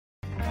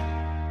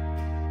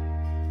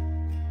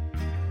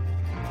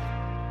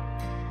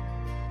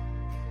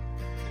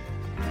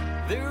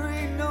There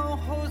ain't no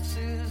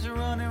horses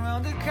running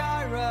around the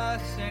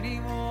Kairos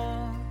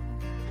anymore.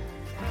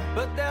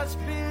 But that's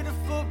been a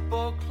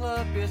football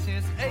club here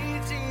since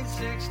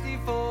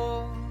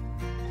 1864.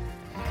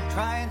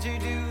 Trying to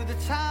do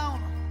the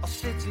town or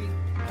city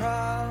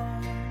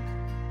proud.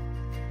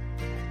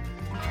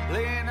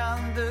 Laying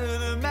under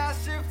the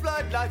massive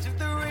floodlights of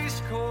the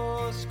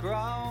racecourse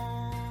ground.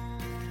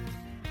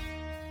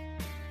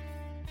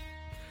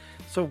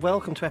 So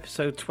welcome to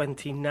episode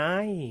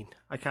 29.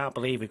 I can't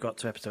believe we've got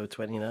to episode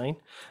 29.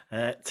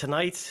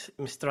 Tonight,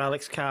 Mr.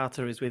 Alex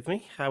Carter is with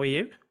me. How are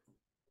you?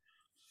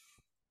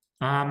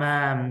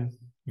 I'm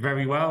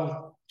very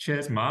well.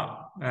 Cheers, Matt.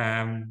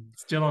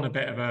 Still on a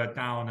bit of a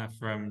downer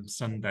from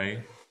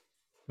Sunday,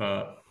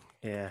 but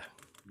Yeah,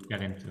 we'll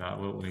get into that,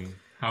 won't we?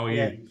 How are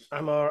you?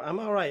 I'm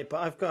all right,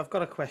 but I've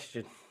got a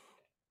question.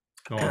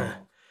 Go on.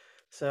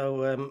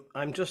 So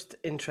I'm just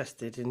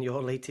interested in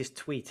your latest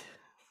tweet.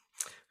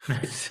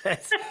 It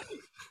says,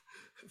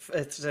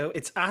 so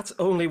it's at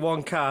only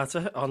one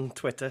Carter on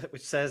Twitter,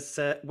 which says,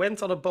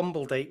 went on a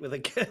Bumble date with a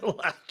girl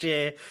last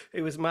year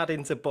who was mad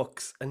into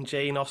books and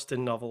Jane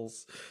Austen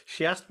novels.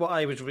 She asked what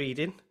I was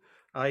reading.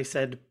 I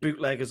said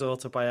Bootlegger's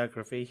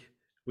autobiography.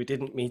 We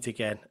didn't meet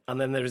again.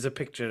 And then there is a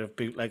picture of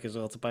Bootlegger's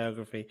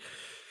autobiography.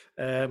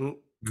 I mean,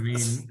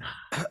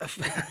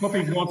 it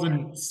probably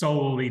wasn't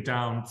solely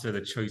down to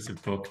the choice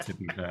of book, to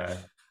be fair.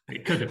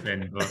 It could have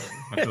been, but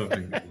I don't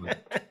think it was.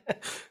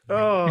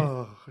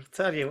 Oh, I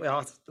tell you,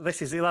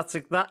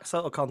 that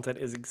sort of content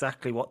is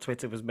exactly what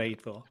Twitter was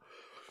made for.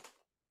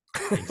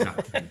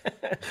 Exactly.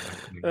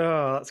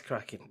 Oh, that's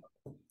cracking.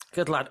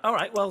 Good lad. All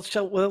right, well,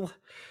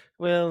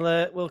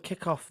 we'll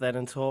kick off then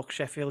and talk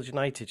Sheffield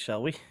United,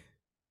 shall we?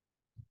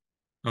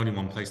 Only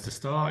one place to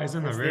start,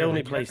 isn't there? It's really? the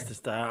only place to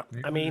start.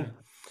 Yeah. I mean,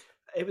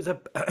 it was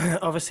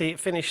obviously it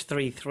finished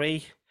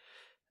 3-3.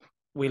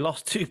 We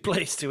lost 2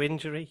 players to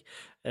injury.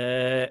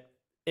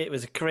 It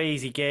was a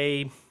crazy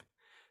game.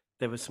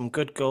 There were some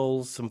good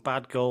goals, some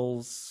bad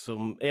goals.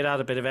 It had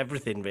a bit of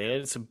everything,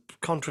 really. It's a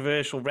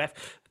controversial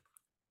ref.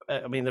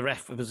 I mean, the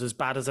ref was as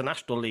bad as a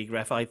National League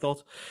ref, I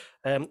thought.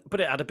 But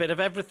it had a bit of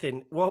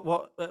everything.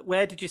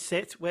 Where did you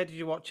sit? Where did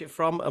you watch it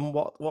from? And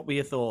what were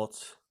your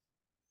thoughts?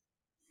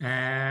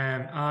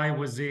 I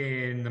was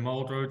in the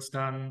Mould Road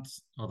stand,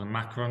 or the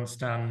Macron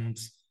stand,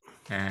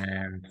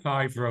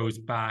 5 rows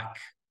back,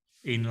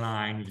 in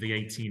line with the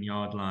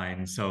 18-yard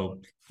line. So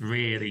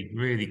really,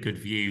 really good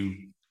view,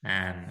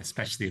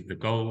 especially of the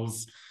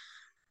goals.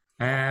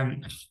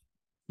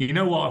 You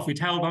know what? If we'd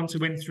held on to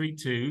win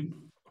 3-2,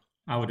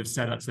 I would have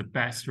said that's the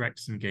best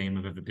Wrexham game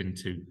I've ever been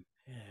to.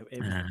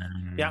 Yeah,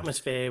 the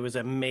atmosphere was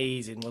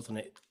amazing, wasn't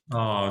it?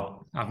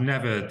 Oh, I've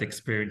never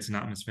experienced an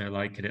atmosphere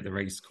like it at the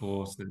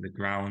racecourse. The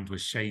ground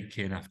was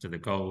shaking after the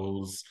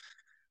goals.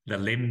 The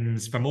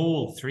limbs from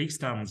all 3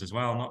 stands as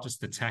well, not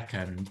just the Tech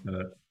end,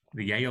 but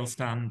the Yale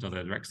stand or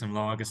the Wrexham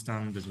Lager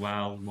stand as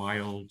well.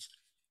 Wild.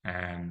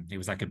 It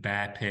was like a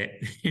bear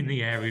pit in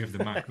the area of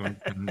the Macron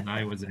stand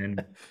I was in.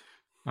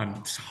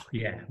 And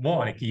yeah,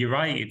 you're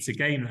right. It's a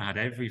game that had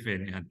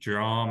everything. It had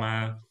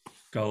drama,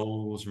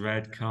 goals,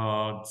 red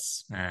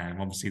cards,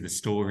 obviously the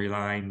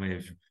storyline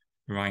with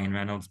Ryan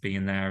Reynolds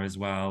being there as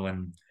well.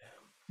 And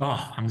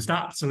I'm just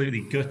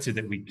absolutely gutted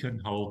that we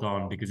couldn't hold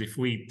on, because if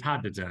we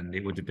had done,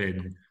 it would have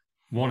been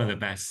one of the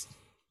best,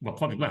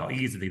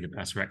 easily the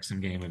best Wrexham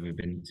game I've ever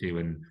been to,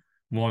 and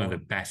one of the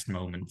best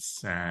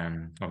moments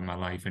of my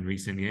life in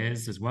recent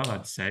years as well,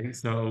 I'd say.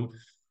 So,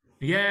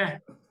 yeah,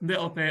 a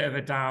little bit of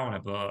a downer,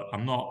 but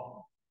I'm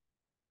not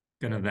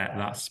going to let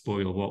that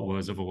spoil what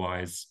was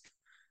otherwise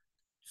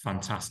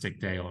fantastic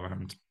day all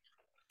around.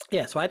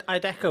 Yeah, so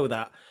I'd echo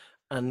that.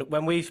 And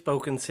when we've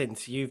spoken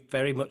since, you've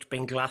very much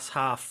been glass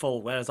half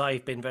full, whereas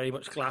I've been very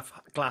much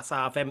glass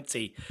half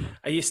empty.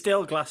 Are you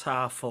still glass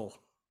half full?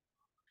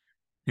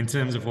 In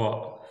terms of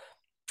what?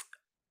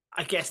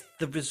 I guess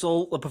the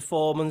result, the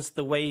performance,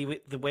 the way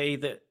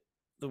that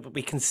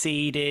we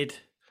conceded.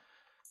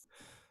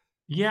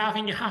 Yeah, I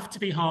think you have to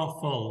be half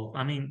full.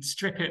 I mean,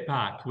 strip it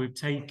back. We've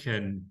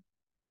taken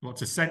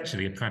what's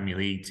essentially a Premier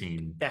League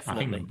team.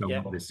 Definitely, I think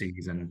we've done this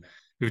season.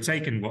 We've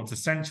taken what's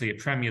essentially a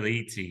Premier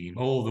League team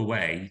all the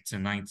way to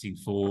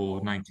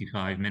 94,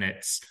 95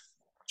 minutes.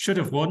 Should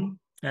have won.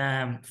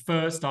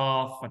 First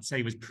half, I'd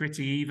say, was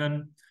pretty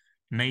even.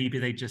 Maybe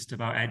they just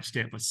about edged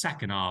it. But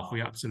second half,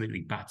 we absolutely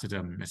battered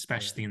them,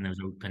 especially in those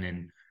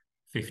opening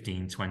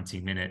 15, 20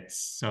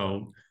 minutes.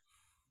 So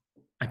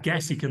I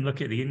guess you can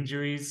look at the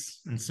injuries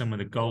and some of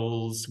the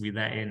goals we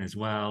let in as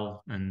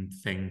well and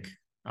think,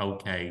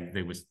 okay,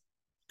 there was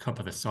a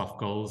couple of the soft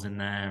goals in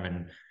there,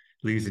 and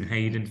losing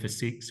Hayden for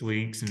 6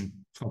 weeks and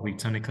probably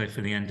Tunnicliffe for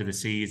the end of the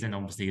season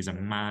obviously is a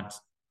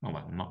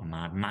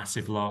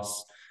massive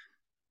loss.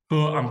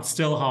 But I'm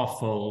still half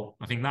full.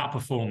 I think that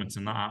performance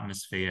and that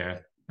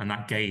atmosphere and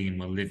that game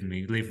will live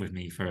with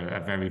me for a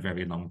very,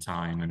 very long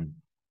time. And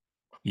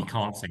you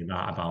can't say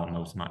that about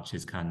most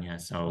matches, can you?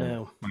 So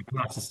no. My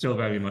glass is still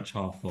very much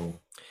half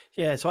full.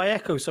 Yeah, so I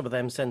echo some of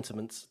them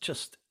sentiments.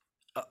 Just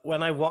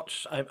when I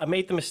watched, I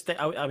made the mistake.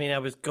 I mean, I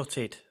was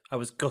gutted.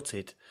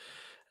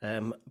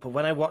 But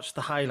when I watched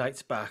the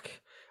highlights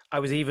back, I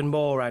was even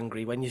more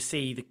angry when you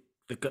see the.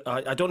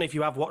 I don't know if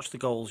you have watched the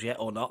goals yet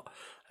or not,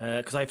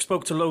 because I've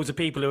spoke to loads of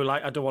people who are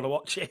like, I don't want to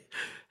watch it,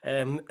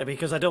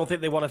 because I don't think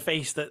they want to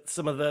face that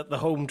some of the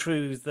home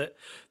truths that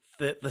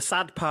the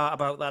sad part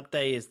about that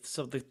day is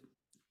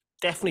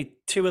definitely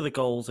two of the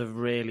goals are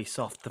really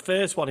soft. The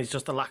first one is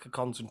just a lack of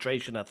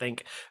concentration, I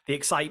think. The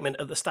excitement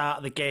at the start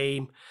of the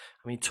game.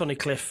 I mean,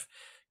 Tunnicliffe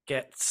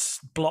gets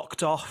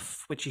blocked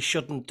off, which he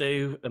shouldn't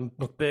do, and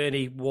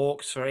McBurney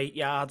walks for 8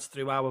 yards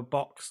through our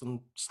box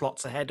and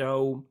slots a header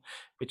home,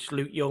 which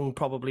Luke Young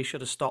probably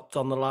should have stopped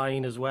on the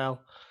line as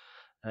well.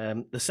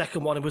 The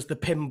second one was the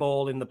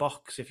pinball in the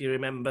box, if you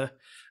remember.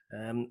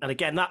 And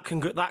again, that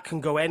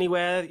can go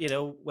anywhere. You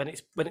know, when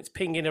it's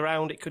pinging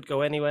around, it could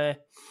go anywhere.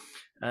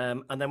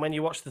 And then when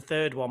you watch the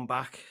third one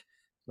back,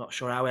 not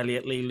sure how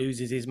Elliot Lee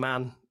loses his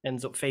man,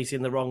 ends up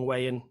facing the wrong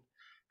way, and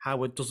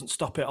Howard doesn't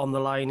stop it on the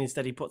line.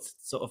 Instead, he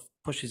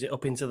pushes it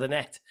up into the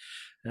net.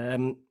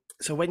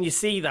 So when you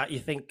see that, you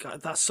think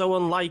that's so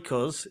unlike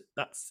us.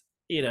 That's,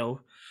 you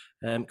know,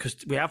 because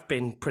we have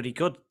been pretty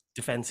good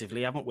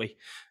defensively, haven't we?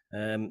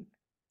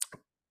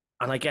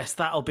 And I guess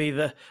that'll be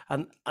that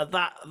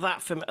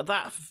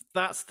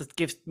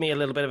gives me a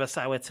little bit of a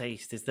sour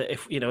taste. Is that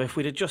if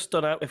we'd have just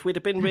if we'd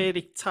have been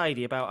really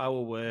tidy about our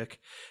work,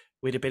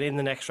 we'd have been in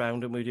the next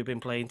round and we'd have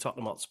been playing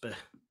Tottenham Hotspur.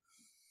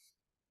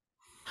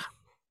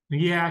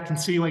 Yeah, I can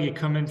see where you're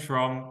coming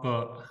from,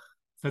 but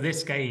for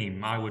this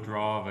game, I would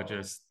rather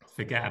just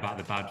forget about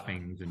the bad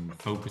things and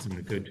focus on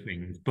the good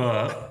things.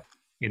 But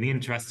in the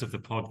interest of the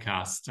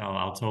podcast,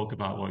 I'll talk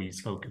about what you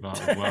spoke about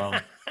as well.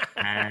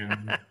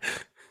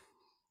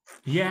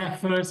 Yeah,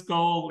 first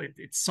goal,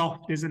 it's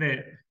soft, isn't it?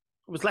 It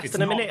was less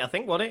than a minute, I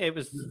think, wasn't it? It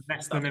was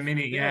less than a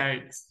minute, yeah.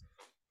 It's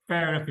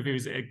fair enough if it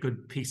was a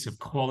good piece of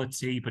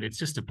quality, but it's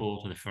just a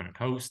ball to the front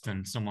post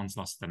and someone's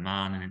lost the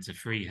man and it's a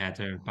free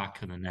header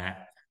back of the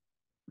net.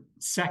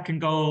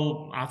 Second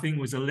goal, I think,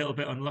 was a little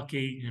bit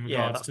unlucky in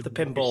regards to the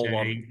pinball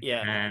one.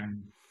 Yeah.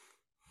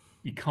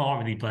 You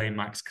can't really blame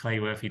Max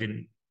Clayworth. He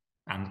didn't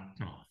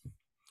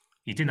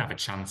have a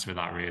chance for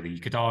that, really. You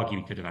could argue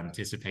he could have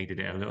anticipated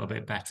it a little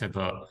bit better,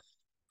 but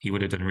he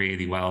would have done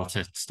really well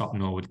to stop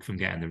Norwood from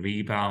getting the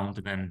rebound.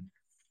 And then,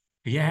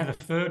 the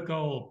third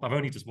goal, I've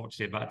only just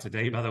watched it back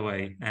today, by the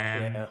way.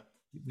 It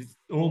was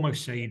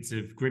almost shades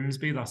of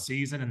Grimsby last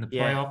season in the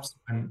playoffs.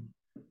 And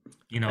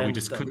we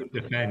just couldn't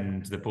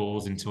defend the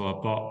balls into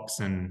our box.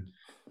 And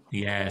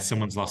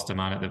someone's lost a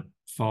man at the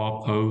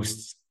far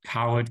post.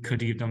 Howard, could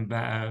he have done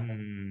better?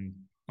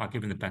 I'll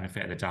give him the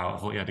benefit of the doubt. I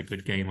thought he had a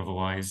good game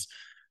otherwise.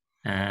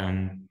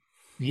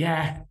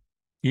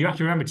 You have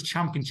to remember it's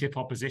championship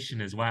opposition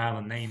as well,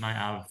 and they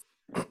might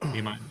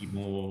be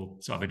more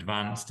sort of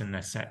advanced in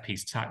their set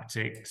piece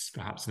tactics,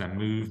 perhaps their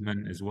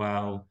movement as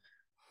well.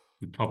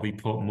 We probably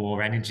put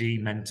more energy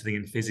mentally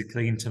and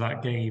physically into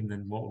that game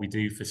than what we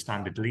do for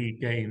standard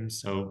league games.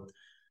 So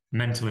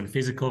mental and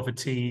physical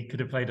fatigue could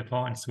have played a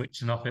part in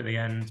switching off at the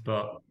end,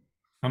 but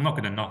I'm not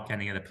going to knock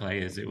any of the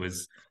players. It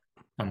was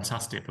a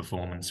fantastic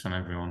performance from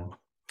everyone.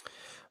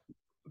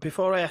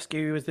 Before I ask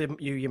you who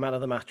your man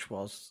of the match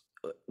was,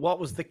 what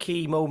was the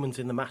key moment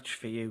in the match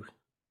for you?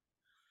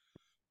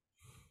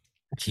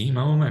 Key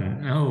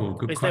moment? Oh,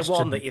 good question. Is there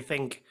one that you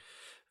think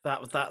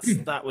that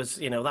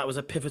was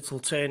a pivotal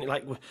turn?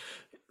 Like,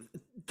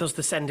 does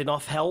the sending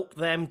off help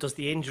them? Does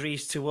the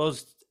injuries to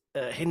us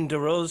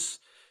hinder us?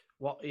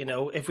 What,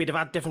 if we'd have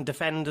had different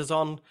defenders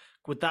on,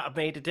 would that have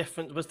made a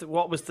difference?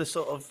 What was the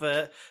sort of?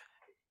 There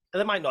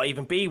might not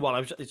even be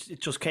one.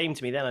 It just came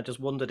to me then. I just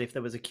wondered if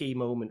there was a key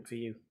moment for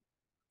you.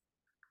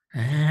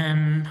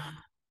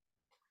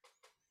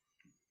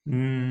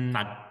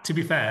 To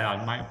be fair,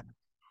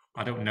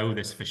 I don't know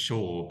this for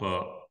sure,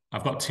 but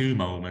I've got two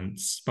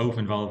moments, both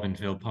involving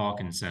Phil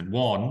Parkinson.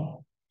 One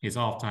is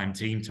halftime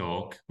team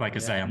talk. Like I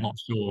say, I'm not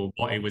sure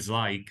what it was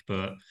like,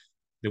 but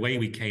the way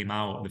we came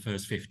out the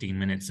first 15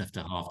 minutes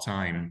after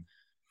halftime,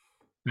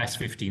 best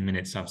 15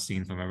 minutes I've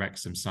seen from a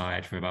Wrexham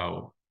side for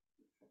about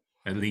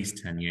at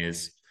least 10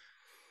 years.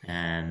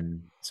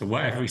 So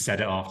whatever he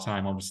said at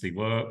halftime obviously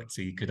worked.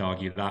 So you could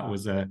argue that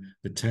was the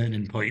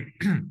turning point.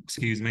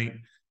 Excuse me.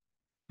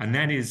 And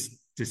then his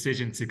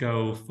decision to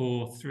go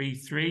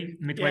 4-3-3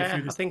 midway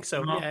through the I think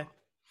so. start.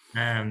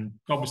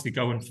 Obviously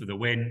going for the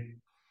win,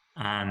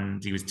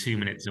 and he was 2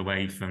 minutes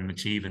away from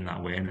achieving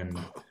that win, and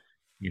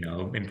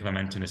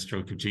implementing a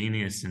stroke of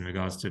genius in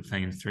regards to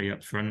playing three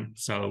up front.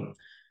 So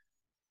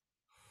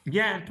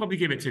I'd probably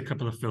give it to a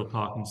couple of Phil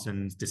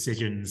Parkinson's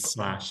decisions /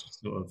 sort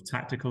of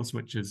tactical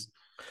switches.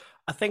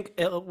 I think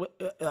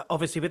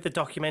obviously with the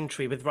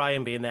documentary, with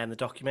Ryan being there and the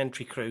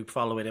documentary crew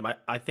following him,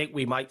 I think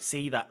we might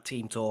see that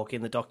team talk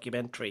in the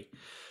documentary.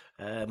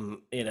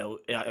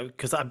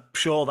 Because I'm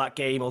sure that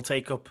game will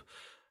take up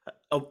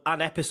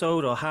an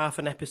episode or half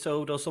an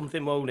episode or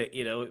something, won't it?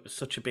 It was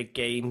such a big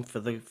game for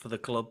the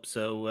club,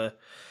 so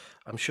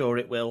I'm sure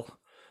it will.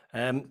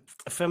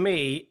 For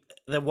me,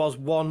 there was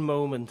one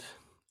moment,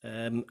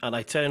 and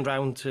I turned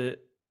round to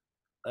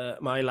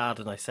my lad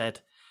and I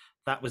said,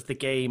 that was the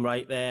game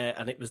right there,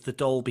 and it was the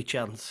Dolby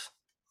chance.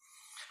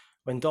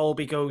 when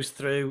Dolby goes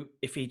through,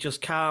 if he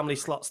just calmly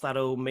slots that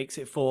home, makes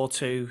it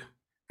 4-2,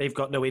 they've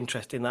got no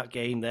interest in that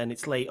game. Then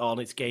it's late on,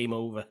 it's game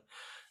over.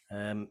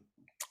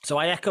 So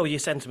I echo your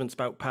sentiments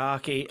about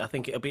Parky. I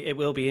think it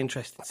will be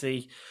interesting to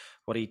see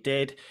what he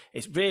did.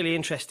 It's really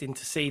interesting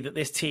to see that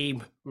this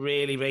team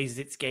really raises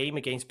its game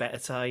against better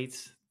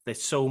sides. They're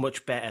so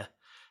much better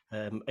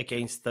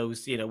against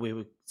those. We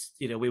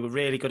were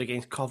really good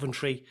against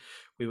Coventry.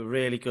 We were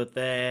really good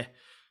there.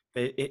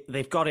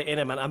 They've got it in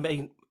them. And I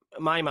mean,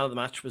 my man of the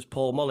match was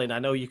Paul Mullin. I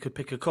know you could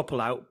pick a couple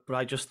out, but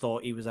I just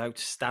thought he was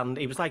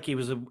outstanding. He was like he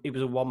was a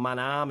one-man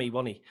army,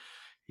 wasn't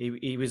he?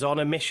 He was on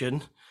a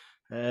mission.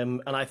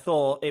 And I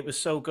thought it was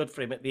so good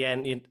for him at the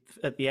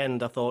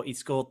end. I thought he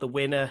scored the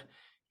winner.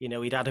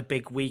 He'd had a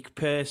big week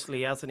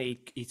personally, hasn't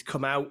he? He's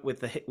come out with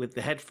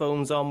the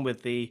headphones on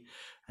with the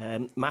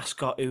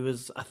mascot, who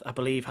was, I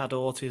believe, had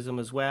autism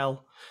as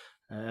well.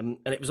 And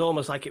it was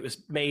almost like it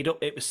was made up.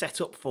 It was set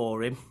up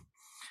for him.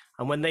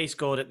 And when they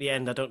scored at the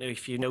end, I don't know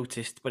if you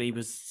noticed, but he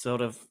was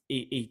sort of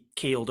he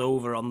keeled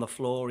over on the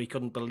floor. He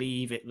couldn't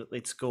believe it that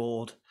they'd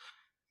scored.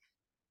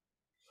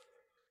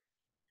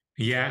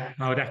 Yeah,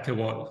 I would echo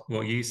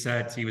what you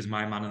said. He was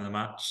my man of the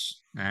match.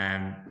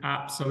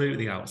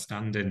 Absolutely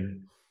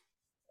outstanding.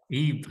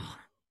 He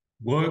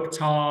worked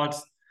hard,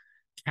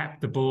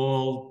 kept the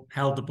ball,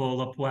 held the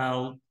ball up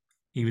well.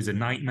 He was a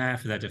nightmare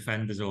for their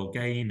defenders all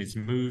game. His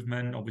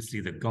movement,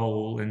 obviously the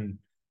goal, and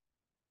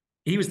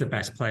he was the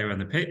best player on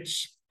the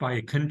pitch by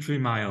a country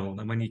mile.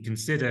 And when you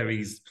consider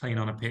he's playing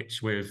on a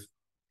pitch with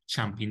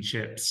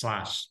Championship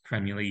 /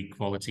 Premier League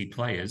quality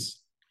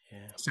players,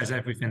 it says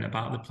everything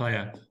about the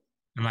player.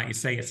 And like you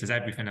say, it says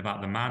everything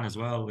about the man as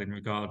well in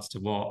regards to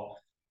what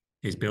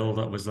his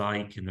build-up was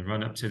like in the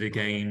run-up to the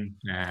game,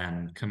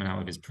 and coming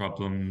out of his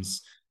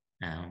problems.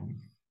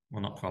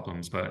 Well, not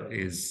problems, but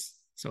his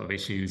sort of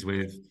issues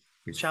with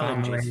his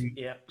challenges. Family.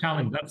 Yeah,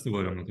 challenge. That's the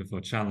word I'm looking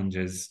for.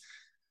 Challenges.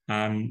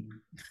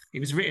 It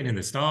was written in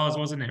the stars,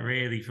 wasn't it?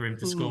 Really, for him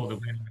to score the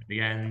winner at the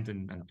end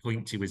and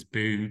point to his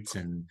boot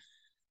and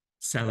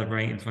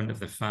celebrate in front of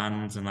the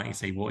fans, and like you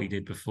say, what he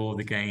did before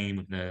the game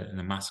with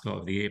the mascot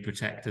of the ear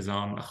protectors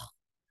on. Oh,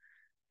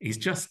 he's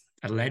just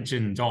a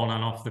legend on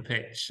and off the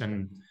pitch,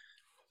 and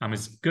I'm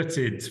as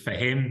gutted for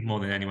him more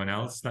than anyone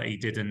else that he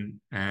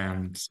didn't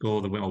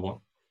score the winner, or what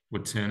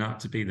would turn out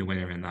to be the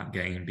winner in that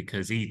game,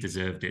 because he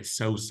deserved it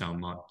so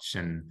much.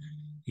 And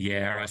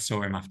yeah, I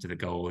saw him after the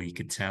goal. You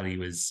could tell he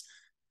was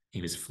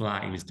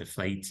flat, he was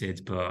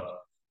deflated. But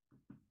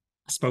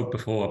I spoke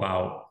before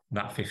about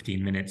that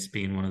 15 minutes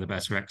being one of the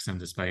best Wrexham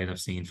displays I've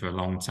seen for a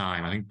long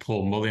time. I think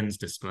Paul Mullin's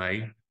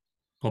display,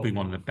 probably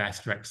one of the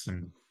best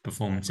Wrexham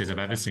performances I've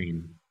ever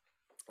seen.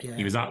 Yeah.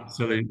 He was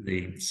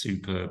absolutely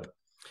superb.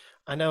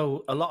 I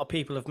know a lot of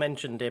people have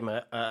mentioned him.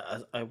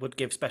 I would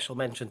give special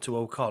mention to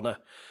O'Connor,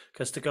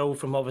 because to go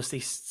from obviously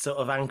sort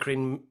of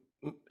anchoring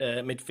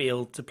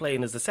midfield to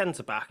playing as a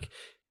centre-back,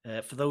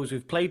 for those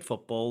who've played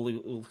football,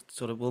 who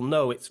sort of will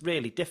know it's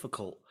really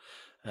difficult.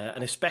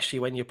 And especially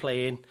when you're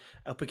playing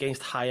up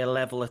against higher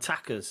level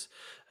attackers.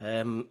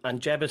 And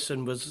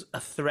Jebison was a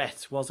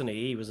threat, wasn't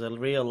he? He was a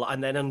real...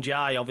 And then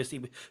Njai,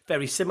 obviously,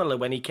 very similar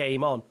when he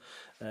came on.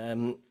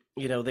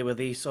 They were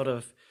these sort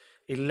of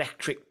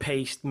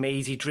electric-paced,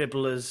 mazy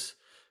dribblers.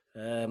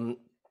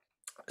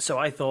 So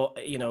I thought,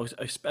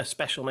 a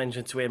special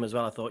mention to him as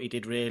well. I thought he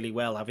did really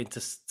well, having to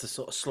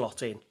sort of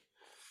slot in.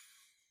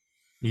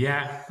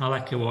 Yeah, I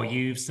like what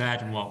you've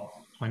said and what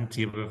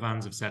plenty of other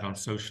fans have said on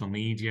social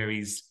media.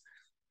 He's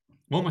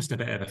almost a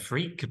bit of a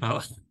freak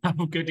about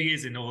how good he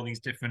is in all these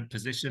different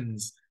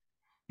positions.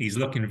 He's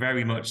looking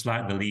very much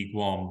like the League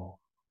One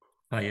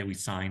player we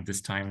signed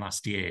this time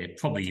last year,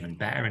 probably even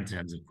better in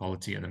terms of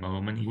quality at the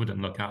moment. He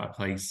wouldn't look out of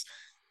place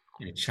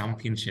in a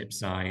Championship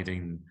side.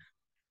 And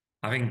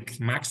I think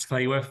Max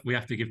Clayworth, we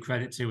have to give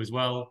credit to as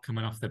well,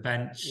 coming off the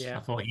bench. Yeah.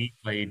 I thought he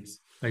played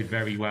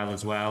very well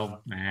as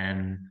well.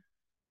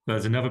 But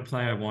there's another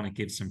player I want to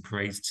give some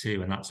praise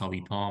to, and that's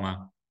Ollie Palmer.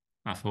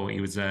 I thought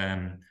he was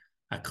a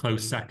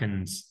close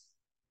second,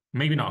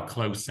 maybe not a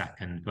close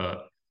second,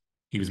 but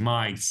he was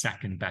my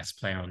second best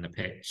player on the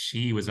pitch.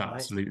 He was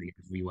absolutely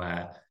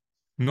everywhere.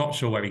 Not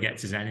sure where he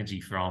gets his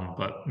energy from,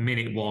 but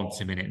minute 1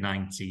 to minute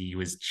 90, he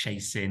was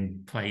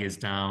chasing players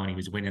down. He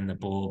was winning the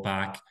ball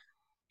back.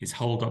 His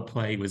hold-up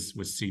play was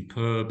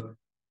superb.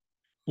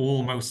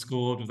 Almost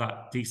scored with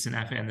that decent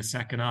effort in the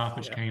second half,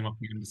 which came off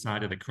the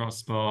underside of the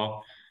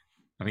crossbar.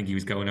 I think he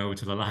was going over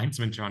to the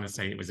linesman trying to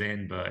say it was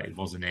in, but it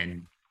wasn't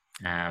in.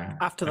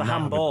 After the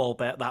handball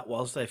bet, that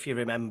was, if you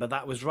remember,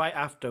 that was right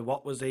after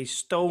what was a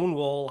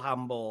stonewall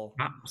handball.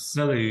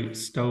 Absolute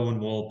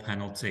stonewall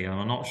penalty. And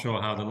I'm not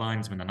sure how the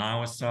linesman on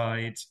our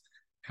side,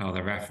 how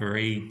the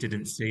referee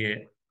didn't see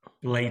it.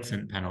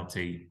 Blatant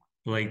penalty.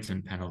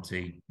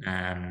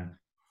 And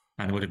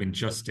it would have been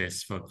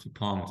justice for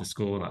Palmer to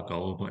score that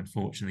goal, but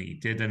unfortunately he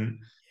didn't.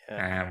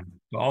 Yeah.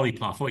 But Ollie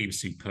Palmer, I thought he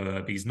was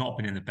superb. He's not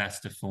been in the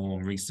best of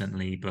form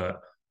recently, but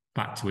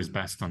back to his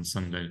best on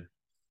Sunday.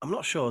 I'm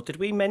not sure. Did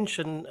we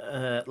mention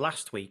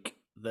last week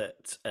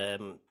that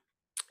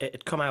it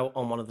had come out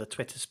on one of the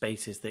Twitter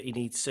spaces that he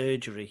needs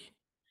surgery?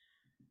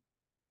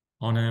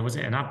 on was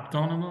it an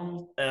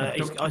abdominal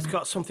He's abduction?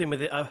 got something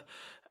with it.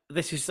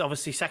 This is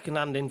obviously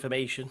second-hand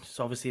information,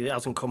 so obviously it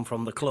hasn't come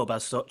from the club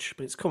as such,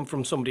 but it's come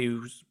from somebody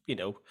who's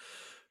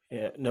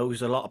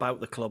knows a lot about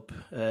the club.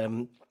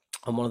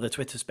 On one of the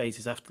Twitter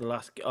spaces after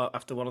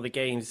one of the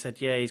games, he said,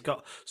 "Yeah, he's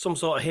got some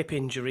sort of hip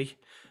injury,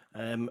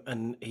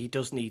 and he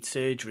does need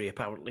surgery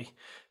apparently."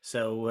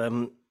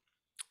 So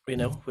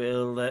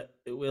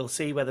we'll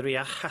see whether he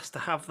has to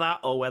have that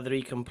or whether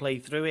he can play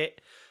through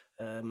it.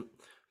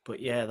 But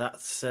yeah,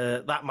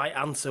 that might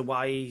answer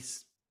why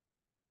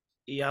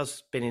he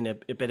has been in a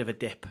bit of a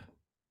dip.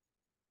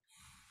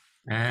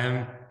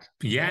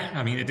 Yeah,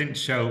 I mean, it didn't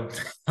show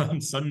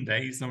on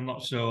Sunday, so I'm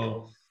not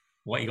sure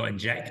what he got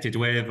injected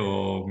with,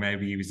 or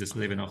maybe he was just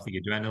living off the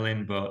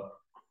adrenaline, but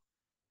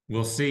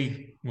we'll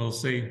see. We'll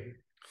see.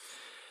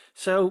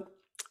 So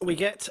we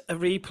get a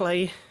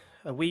replay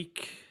a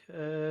week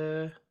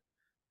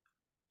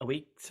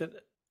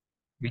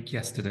Week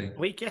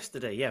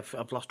yesterday. Yeah,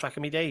 I've lost track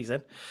of my days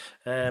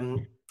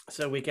then.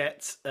 So we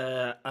get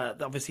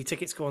obviously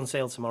tickets go on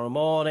sale tomorrow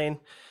morning.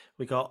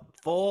 We got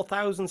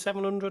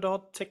 4,700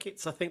 odd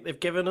tickets I think they've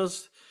given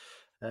us.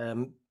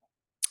 I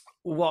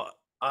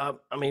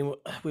mean,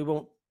 we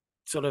won't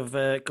sort of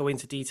go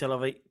into detail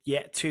of it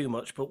yet too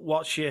much, but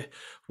what's your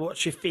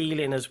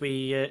feeling as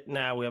we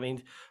now? I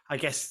mean, I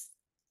guess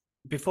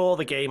before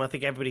the game, I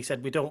think everybody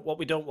said what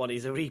we don't want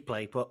is a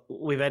replay, but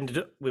we've ended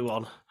up with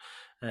one.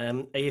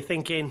 Are you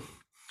thinking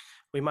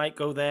we might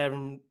go there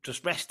and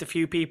just rest a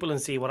few people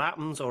and see what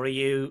happens, or are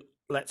you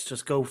let's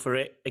just go for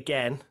it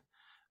again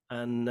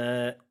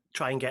and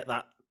try and get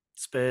that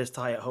Spurs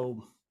tie at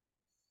home?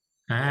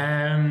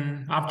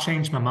 I've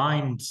changed my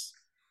mind.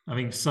 I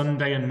think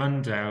Sunday and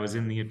Monday I was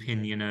in the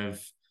opinion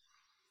of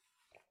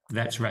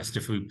let's rest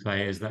a few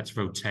players, let's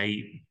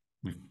rotate.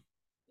 We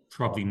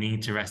probably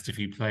need to rest a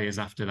few players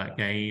after that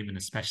game, and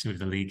especially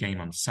with the league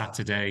game on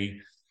Saturday.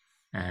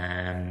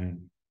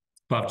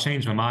 But I've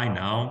changed my mind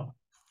now.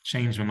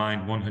 Changed my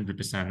mind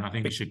 100%. I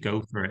think we should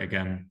go for it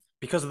again.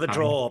 Because of the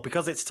draw,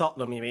 because it's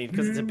Tottenham, you mean?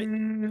 Because it's a bit...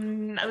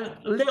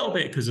 A little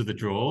bit because of the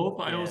draw,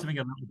 but I also think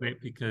a little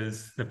bit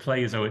because the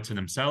players owe it to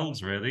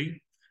themselves,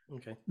 really.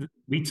 Okay.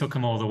 We took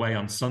them all the way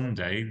on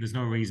Sunday. There's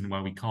no reason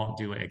why we can't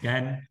do it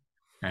again.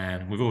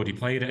 We've already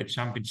played at a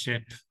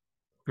championship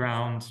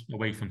ground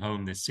away from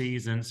home this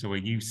season, so we're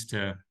used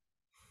to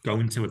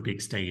going to a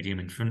big stadium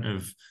in front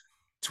of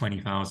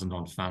 20,000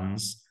 odd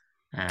fans.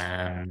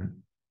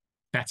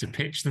 Better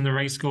pitch than the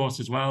racecourse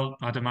as well,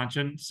 I'd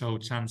imagine. So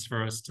chance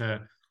for us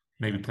to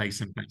maybe play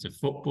some better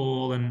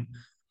football. And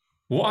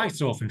what I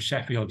saw from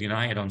Sheffield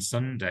United on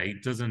Sunday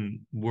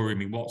doesn't worry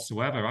me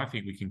whatsoever. I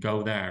think we can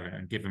go there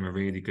and give them a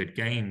really good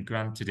game.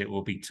 Granted, it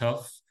will be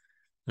tough.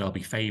 They'll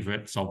be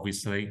favourites,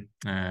 obviously,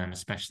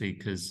 especially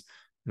because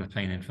they're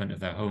playing in front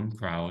of their home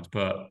crowd.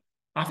 But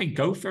I think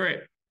go for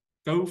it.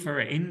 Go for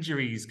it.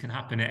 Injuries can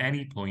happen at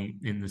any point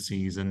in the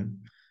season.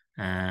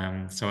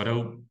 So I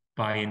don't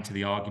buy into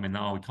the argument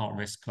that, we can't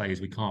risk players.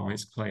 We can't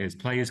risk players.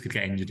 Players could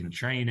get injured in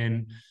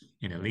training,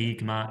 in a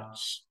league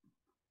match,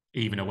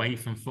 even away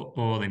from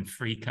football, in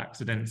freak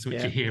accidents,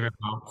 which you hear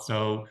about.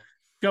 So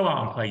go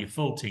out and play your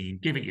full team.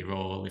 Give it your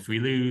all. If we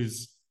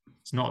lose,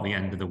 it's not the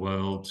end of the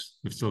world.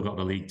 We've still got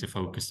the league to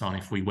focus on.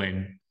 If we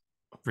win,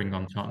 bring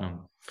on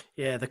Tottenham.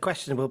 Yeah, the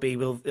question will be,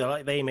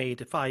 they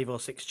made 5 or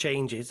 6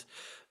 changes.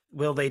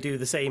 Will they do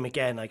the same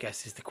again, I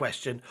guess, is the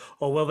question.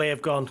 Or will they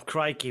have gone,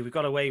 crikey, we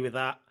got away with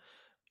that.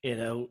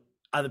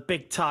 A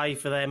big tie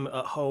for them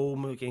at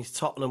home against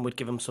Tottenham would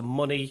give them some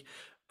money,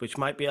 which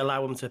might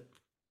allow them to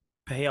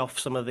pay off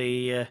some of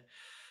the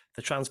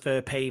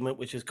transfer payment,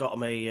 which has got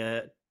them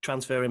a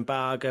transfer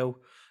embargo.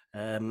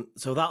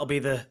 So that'll be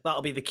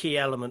the key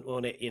element,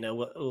 won't it?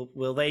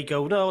 Will they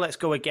go, no, let's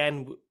go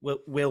again?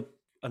 We'll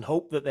and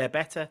hope that they're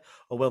better,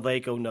 or will they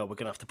go, no, we're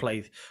going to have to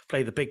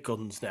play the big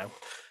guns now?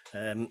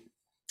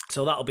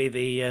 So that'll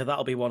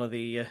be one of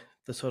the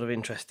sort of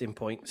interesting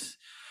points.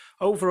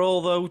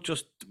 Overall, though,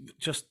 just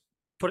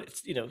put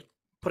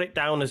it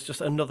down as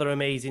just another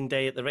amazing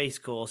day at the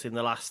racecourse in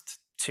the last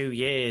 2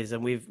 years,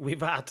 and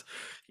we've had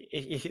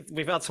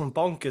some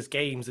bonkers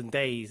games and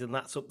days, and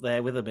that's up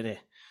there with them, isn't it?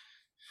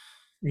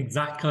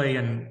 Exactly,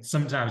 and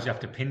sometimes you have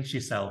to pinch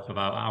yourself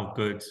about how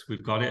good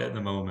we've got it at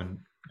the moment.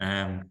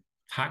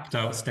 Packed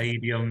out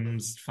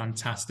stadiums,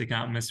 fantastic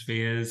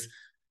atmospheres,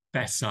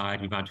 best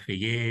side we've had for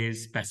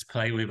years, best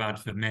player we've had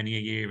for many a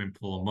year in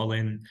Paul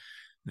Mullin,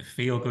 the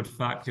feel-good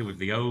factor with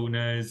the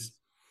owners,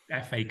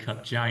 FA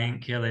Cup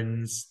giant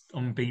killings,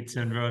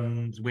 unbeaten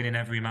runs, winning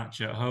every match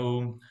at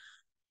home.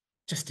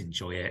 Just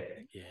enjoy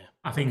it. Yeah,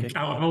 I think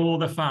out of all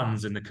the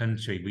fans in the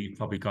country, we've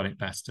probably got it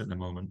best at the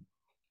moment.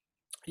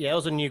 Yeah,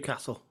 us and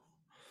Newcastle.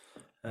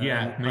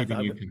 Yeah, maybe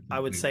Newcastle. I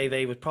would say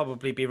they would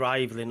probably be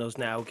rivaling us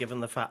now,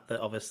 given the fact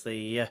that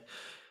obviously,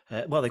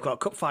 they've got a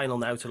cup final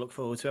now to look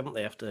forward to, haven't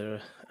they?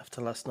 After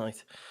last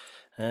night.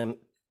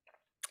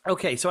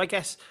 Okay, so I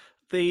guess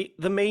the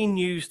main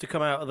news to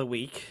come out of the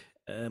week,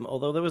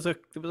 although there was a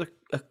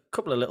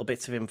couple of little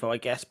bits of info, I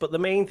guess, but the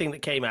main thing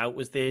that came out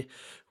was the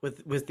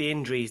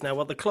injuries.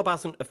 Now, the club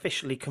hasn't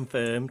officially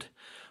confirmed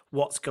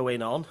what's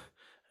going on,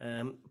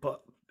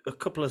 But a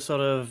couple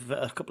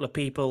of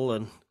people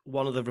and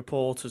one of the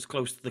reporters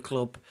close to the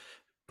club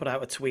put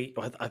out a tweet.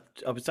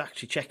 I was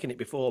actually checking it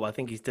before, but I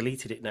think he's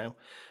deleted it now,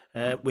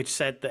 which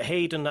said that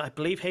Hayden, I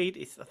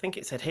think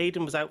it said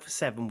Hayden was out for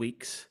 7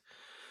 weeks,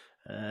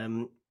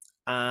 and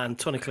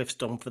Tunnicliffe's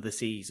done for the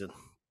season,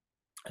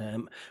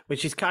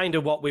 which is kind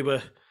of what we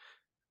were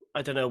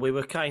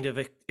kind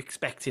of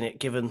expecting it,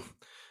 given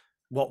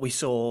what we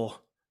saw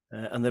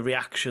and the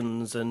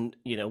reactions and,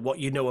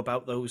 what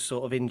about those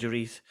sort of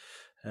injuries.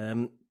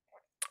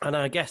 And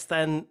I guess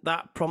then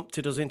that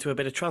prompted us into a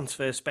bit of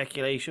transfer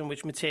speculation,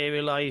 which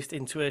materialised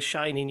into a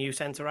shiny new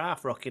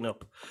centre-half rocking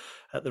up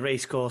at the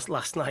racecourse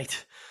last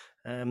night.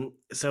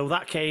 So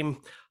that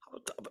came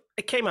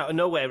out of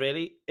nowhere,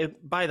 really.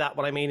 By that,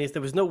 what I mean is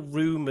there was no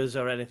rumours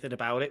or anything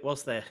about it,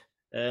 was there?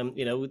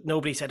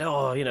 Nobody said,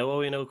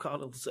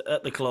 Connell's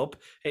at the club.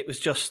 It was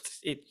just,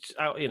 it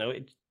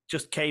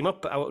just came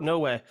up out of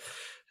nowhere.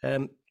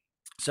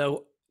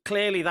 So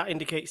clearly that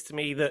indicates to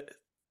me that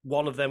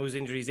one of them whose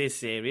injuries is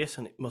serious,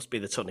 and it must be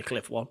the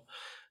Tunnicliffe one,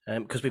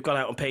 because we've gone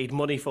out and paid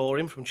money for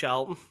him from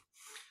Charlton.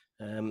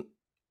 And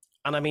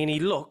I mean, he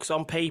looks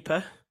on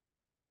paper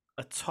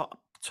a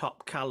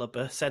top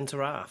caliber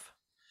centre half.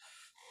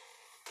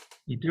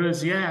 He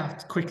does, yeah.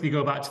 To quickly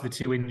go back to the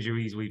 2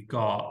 injuries we've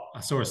got. I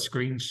saw a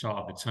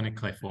screenshot of the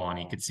Tunnicliffe one.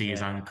 You could see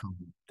his ankle.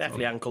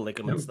 Definitely ankle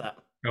ligaments, that.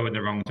 Go in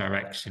the wrong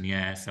direction,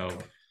 yeah. So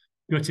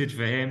gutted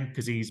for him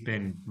because he's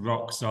been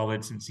rock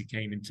solid since he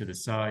came into the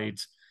side.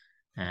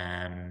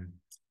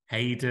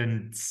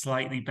 Hayden,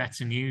 slightly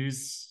better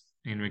news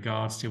in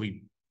regards to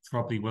we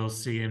probably will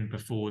see him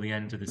before the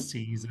end of the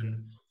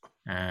season,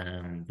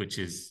 which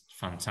is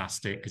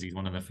fantastic because he's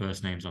one of the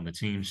first names on the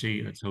team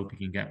sheet. Let's hope he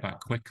can get back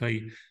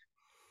quickly.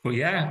 But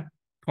yeah,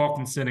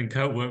 Parkinson and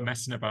Co weren't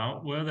messing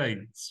about, were they?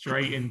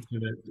 Straight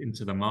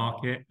into the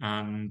market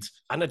and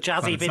a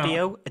jazzy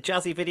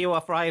video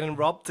off Ryan and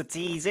Rob to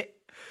tease it.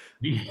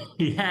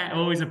 Yeah,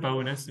 always a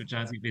bonus, a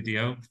jazzy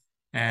video.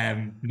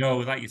 No,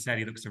 like you said,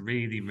 he looks a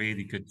really,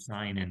 really good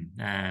signing.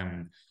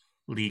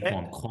 League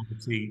One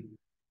quality,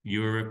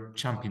 Europe,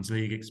 Champions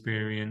League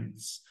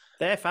experience.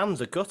 Their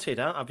fans are gutted,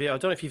 aren't they? I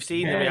don't know if you've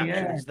seen the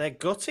reactions. Yeah. They're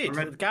gutted.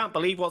 They can't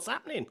believe what's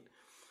happening.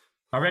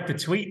 I read the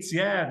tweets,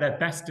 their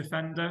best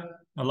defender.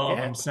 A lot of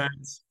them said.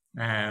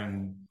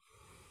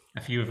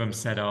 A few of them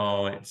said,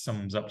 it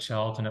sums up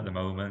Charlton at the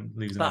moment,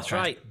 losing That's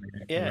right.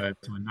 To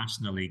a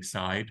National League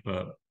side,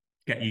 but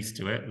get used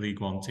to it, League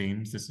One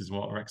teams. This is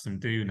what Wrexham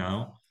do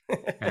now.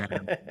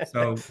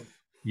 So,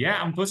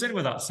 I'm buzzing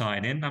with that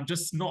signing. I'm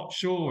just not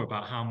sure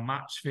about how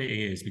match fit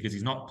he is because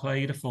he's not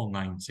played a full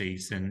 90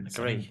 since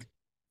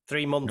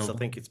 3 months, I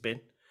think it's been.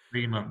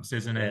 3 months,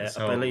 isn't it?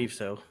 So, I believe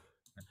so.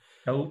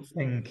 I don't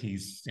think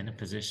he's in a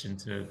position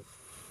to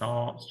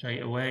start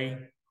straight away.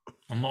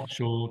 I'm not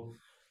sure.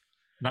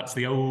 That's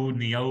the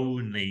only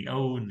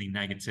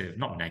negative.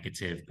 Not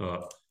negative,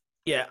 but...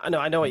 Yeah, I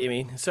know what you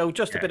mean. So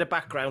just a bit of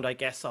background, I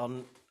guess,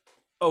 on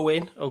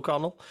Owen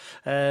O'Connell.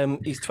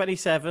 He's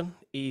 27.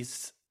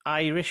 He's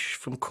Irish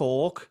from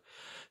Cork.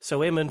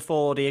 So him and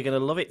Fordy are going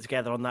to love it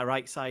together on that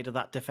right side of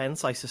that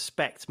defence. I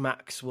suspect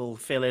Max will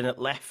fill in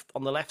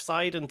on the left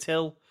side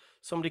until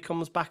somebody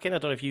comes back in. I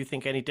don't know if you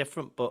think any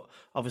different, but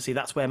obviously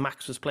that's where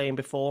Max was playing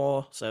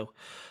before. So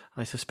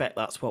I suspect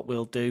that's what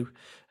we'll do.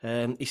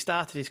 He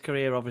started his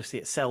career obviously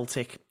at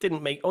Celtic.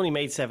 Only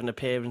made 7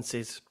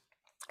 appearances.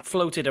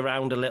 Floated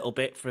around a little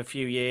bit for a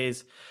few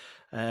years,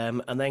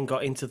 and then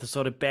got into the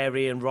sort of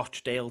Bury and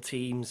Rochdale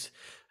teams.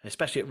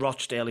 Especially at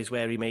Rochdale is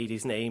where he made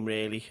his name,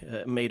 really.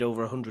 Made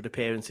over 100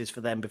 appearances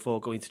for them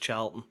before going to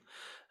Charlton.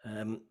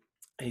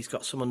 He's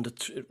got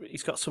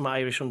some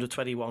Irish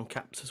under-21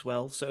 caps as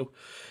well. So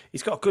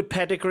he's got good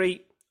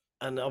pedigree,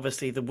 and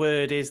obviously the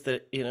word is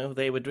that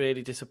they were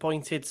really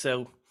disappointed.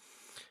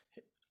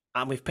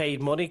 And we've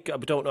paid money. I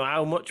don't know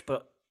how much,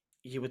 but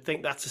you would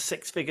think that's a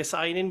 6-figure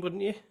signing,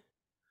 wouldn't you?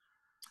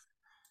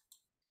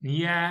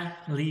 Yeah,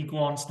 League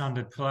One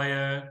standard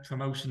player,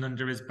 promotion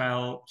under his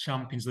belt,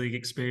 Champions League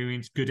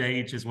experience, good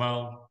age as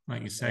well,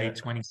 like you say,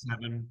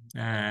 27.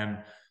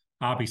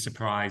 I'll be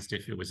surprised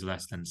if it was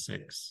less than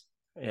 6.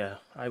 Yeah,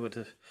 I would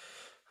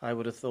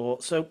have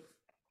thought. So,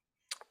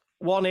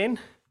 one in.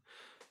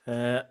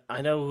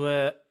 I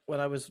know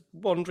when I was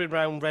wandering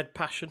around Red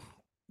Passion,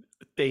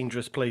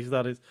 dangerous place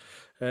that is,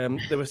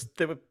 there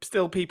were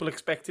still people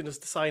expecting us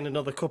to sign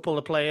another couple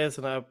of players,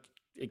 and I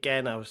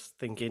was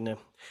thinking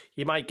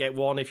you might get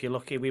one if you're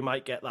lucky. We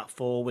might get that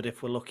forward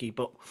if we're lucky,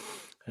 but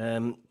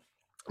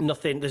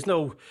nothing. There's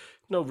no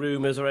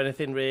rumours or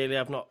anything really.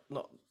 I've not.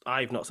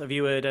 Have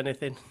you heard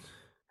anything?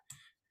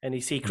 Any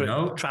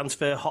secret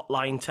transfer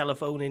hotline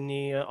telephone in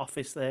the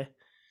office there?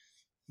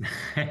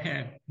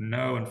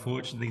 No,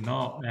 unfortunately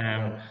not.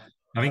 I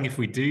think if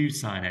we do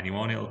sign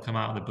anyone, it'll come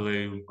out of the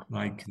blue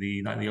like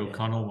the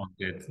O'Connell one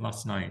did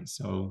last night.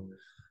 So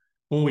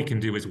all we can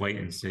do is wait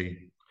and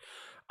see.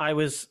 I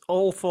was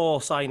all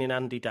for signing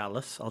Andy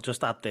Dallas. I'll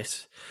just add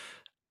this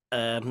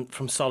from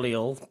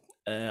Solihull.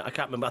 I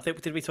can't remember. I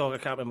think did we talk? I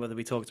can't remember whether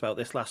we talked about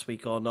this last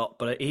week or not.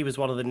 But he was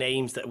one of the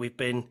names that we've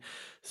been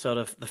sort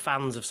of the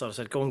fans have sort of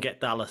said, go and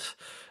get Dallas.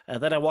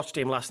 Then I watched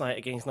him last night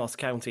against Notts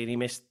County, and he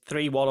missed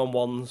 3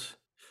 1-on-1s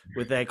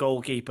with their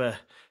goalkeeper.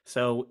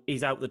 So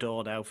he's out the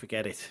door now.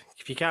 Forget it.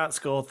 If you can't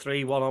score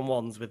 3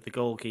 1-on-1s with the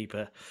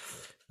goalkeeper,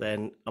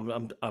 then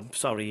I'm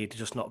sorry, you're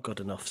just not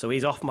good enough. So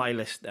he's off my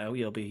list now.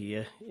 You'll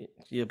be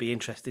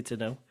interested to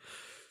know.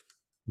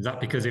 Is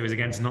that because it was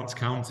against Notts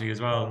County as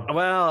well?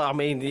 Well, I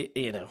mean,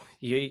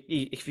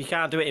 if you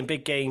can't do it in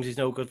big games, it's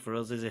no good for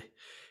us, is it?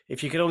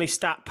 If you can only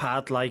stat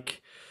pad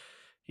like,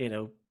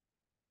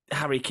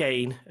 Harry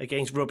Kane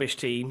against rubbish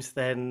teams,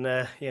 then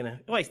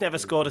well, he's never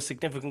scored a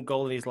significant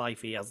goal in his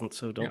life. He hasn't,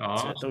 so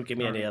don't give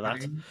me any of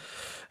that.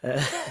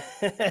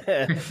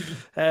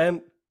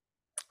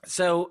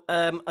 So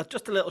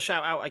just a little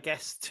shout out, I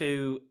guess,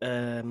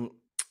 to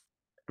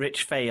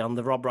Rich Fay on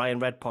the Rob Ryan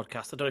Red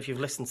podcast. I don't know if you've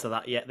listened to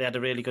that yet. They had a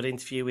really good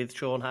interview with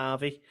Sean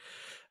Harvey.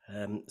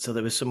 So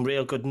there was some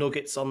real good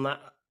nuggets on that.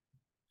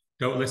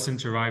 Don't listen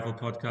to rival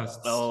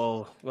podcasts.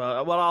 Oh,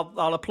 well,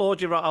 I'll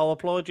applaud you. I'll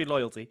applaud your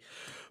loyalty.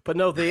 But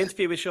no, the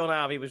interview with Sean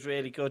Harvey was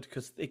really good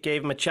because it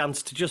gave him a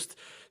chance to just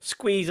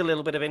squeeze a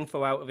little bit of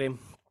info out of him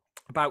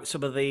about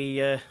some of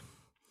the,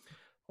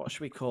 what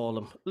should we call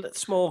them,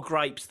 small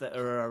gripes that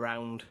are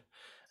around.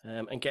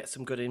 And get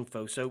some good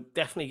info. So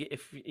definitely,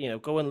 if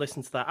go and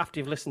listen to that after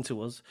you've listened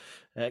to us.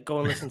 Go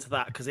and listen to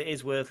that because it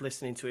is worth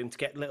listening to him to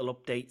get little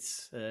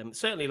updates.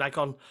 Certainly, like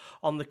on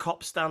the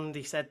cop stand,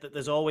 he said that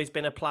there's always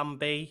been a plan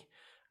B.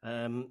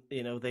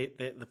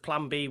 The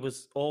plan B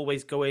was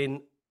always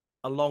going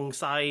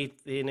alongside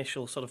the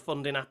initial sort of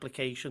funding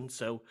application.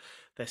 So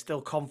they're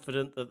still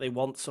confident that they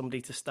want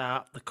somebody to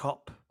start the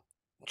cop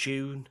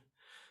June.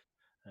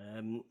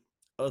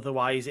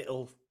 Otherwise,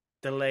 it'll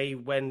delay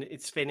when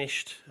it's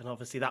finished, and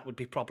obviously that would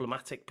be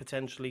problematic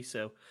potentially.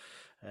 So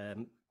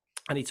and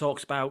he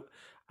talks about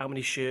how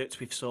many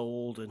shirts we've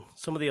sold and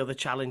some of the other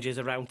challenges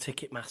around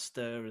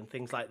Ticketmaster and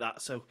things like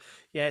that. So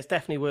yeah, it's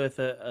definitely worth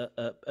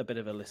a bit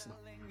of a listen.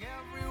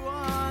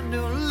 Everyone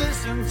to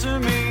listen to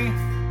me.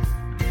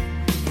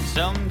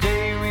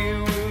 Someday we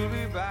will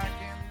be back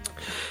in...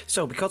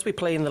 So because we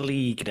play in the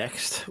league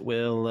next,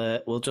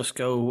 we'll just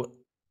go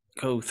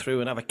through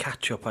and have a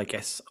catch up, I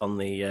guess, on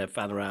the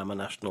Vanarama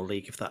National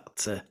League, if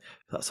that's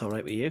all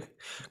right with you,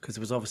 because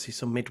there was obviously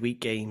some midweek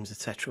games,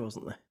 etc.,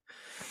 wasn't there?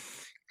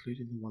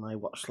 Including the one I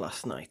watched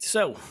last night.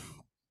 So,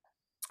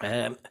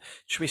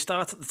 should we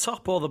start at the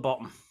top or the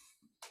bottom?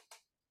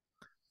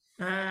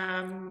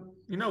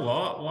 You know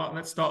what?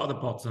 Let's start at the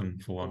bottom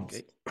for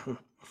once. Okay.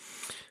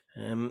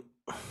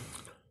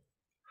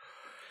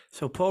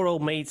 So poor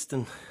old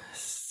Maidstone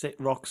sit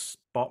rocks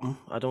bottom.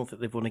 I don't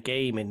think they've won a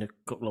game in a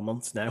couple of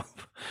months now.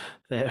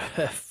 They're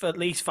at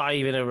least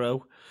 5 in a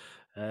row.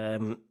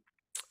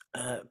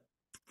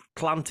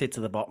 Planted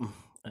to the bottom,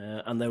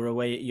 and they were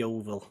away at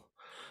Yeovil.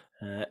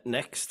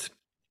 Next,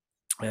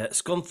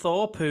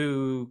 Scunthorpe,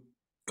 who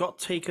got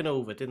taken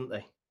over, didn't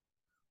they?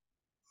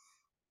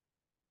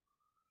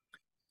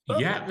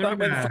 Yeah,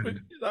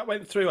 that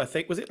went through. I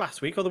think, was it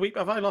last week or the week?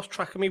 Have I lost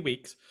track of my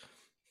weeks?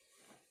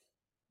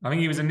 I think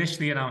he was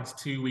initially announced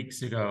 2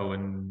 weeks ago,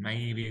 and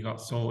maybe it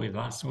got sorted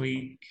last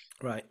week.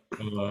 Right.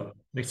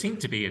 They seem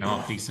to be in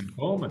half decent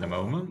form at the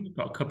moment. They've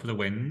got a couple of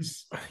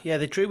wins. Yeah,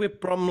 they drew with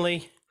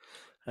Bromley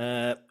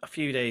a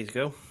few days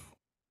ago,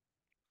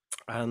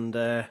 and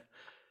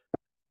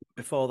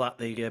before that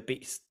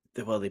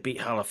they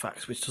beat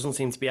Halifax, which doesn't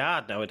seem to be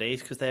hard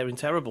nowadays because they're in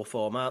terrible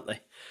form, aren't they?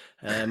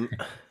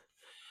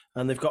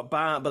 And they've got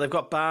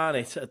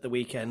Barnet at the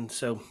weekend,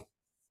 so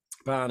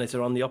Barnet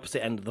are on the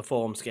opposite end of the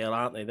form scale,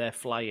 aren't they? They're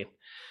flying.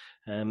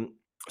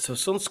 So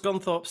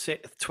Scunthorpe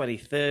sit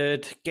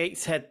 23rd.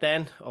 Gateshead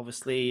then,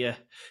 obviously,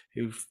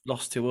 who've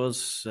lost to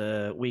us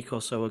a week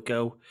or so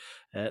ago.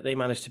 They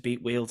managed to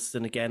beat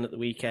Wealdstone again at the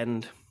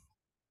weekend.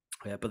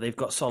 But they've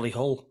got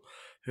Solihull,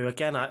 who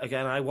again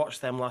I watched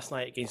them last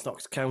night against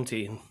Notts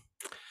County, and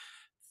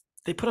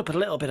they put up a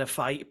little bit of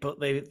fight, but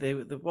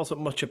there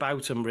wasn't much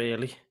about them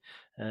really.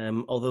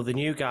 Although the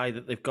new guy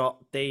that they've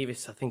got,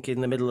 Davis, I think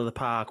in the middle of the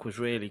park, was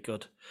really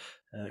good.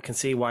 I can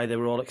see why they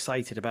were all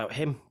excited about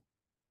him.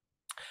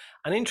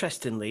 And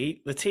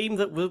interestingly, the team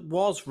that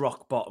was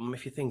rock bottom,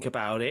 if you think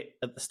about it,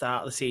 at the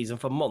start of the season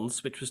for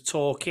months, which was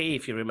Torquay,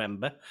 if you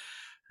remember,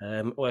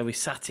 where we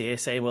sat here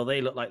saying, well,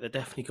 they look like they're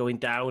definitely going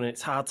down, and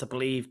it's hard to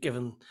believe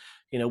given,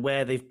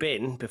 where they've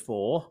been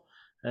before.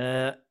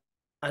 And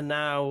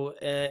now,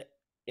 they're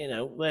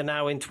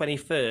now in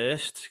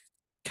 21st,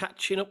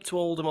 catching up to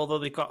Oldham,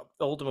 although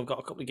Oldham have got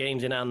a couple of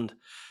games in hand,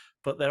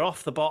 but they're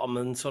off the bottom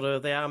and sort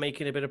of they are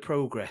making a bit of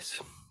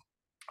progress.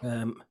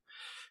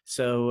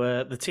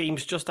 So the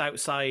teams just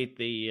outside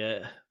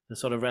the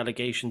sort of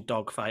relegation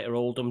dogfight are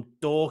Oldham.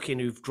 Dorking,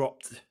 who've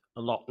dropped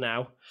a lot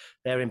now,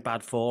 they're in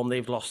bad form.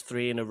 They've lost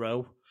 3 in a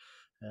row.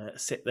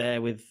 Sit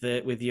there with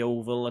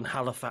Yeovil, and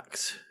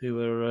Halifax, who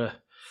are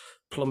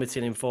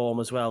plummeting in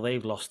form as well.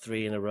 They've lost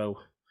 3 in a row.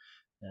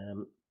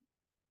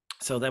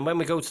 So then when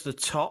we go to the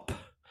top,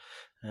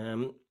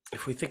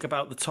 if we think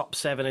about the top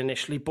 7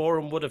 initially,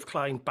 Boreham would have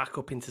climbed back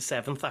up into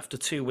 7th after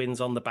 2 wins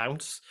on the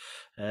bounce.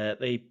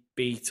 They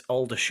beat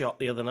Aldershot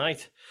the other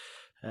night.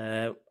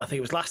 I think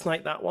it was last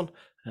night, that one.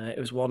 It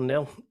was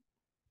 1-0.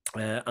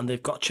 And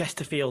they've got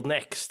Chesterfield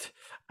next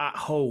at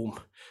home.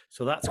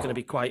 So that's going to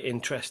be quite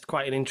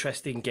an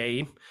interesting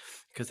game,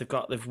 because they've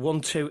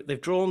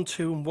drawn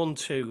 2 and won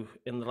 2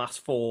 in the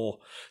last 4.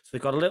 So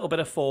they've got a little bit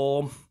of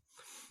form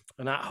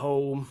and at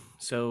home.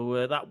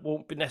 So that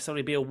won't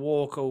necessarily be a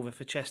walkover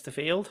for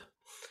Chesterfield,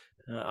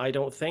 I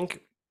don't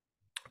think.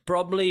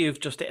 Bromley, who've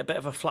just hit a bit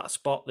of a flat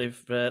spot.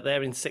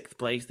 They're in 6th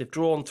place. They've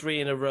drawn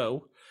 3 in a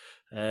row.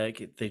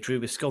 They drew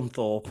with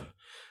Scunthorpe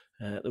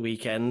at the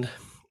weekend.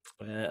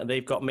 And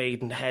they've got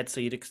Maidenhead,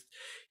 so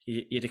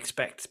you'd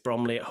expect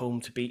Bromley at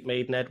home to beat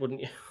Maidenhead,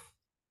 wouldn't you?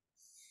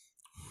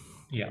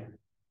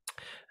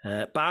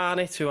 Yeah.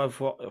 Barnet, who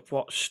I've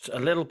watched a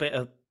little bit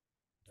of.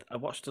 I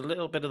watched a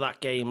little bit of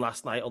that game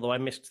last night, although I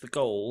missed the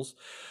goals.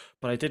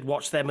 But I did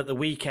watch them at the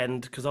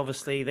weekend, because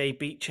obviously they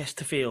beat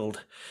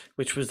Chesterfield,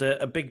 which was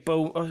a big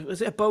bonus.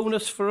 Was it a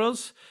bonus for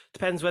us?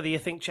 Depends whether you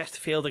think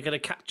Chesterfield are going to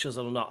catch us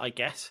or not, I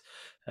guess.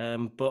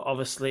 But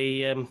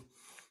obviously,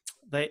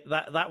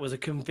 that was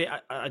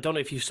I don't know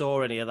if you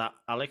saw any of that,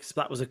 Alex.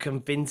 That was a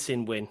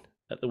convincing win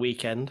at the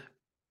weekend.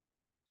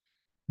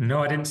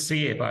 No, I didn't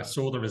see it, but I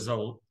saw the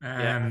result.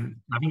 I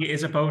think it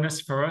is a bonus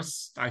for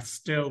us. I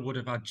still would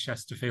have had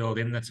Chesterfield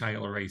in the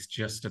title race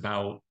just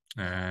about.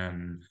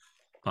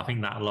 I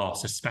think that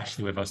loss,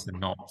 especially with us, the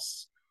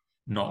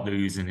not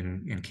losing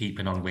and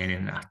keeping on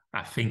winning,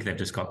 I think they've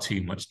just got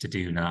too much to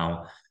do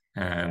now.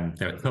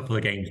 They're a couple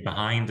of games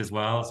behind as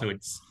well, so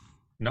it's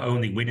not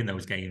only winning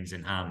those games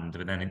in hand,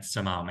 but then it's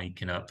somehow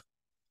making up,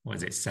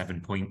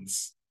 7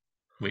 points,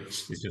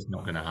 which is just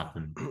not going to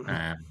happen.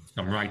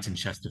 I'm writing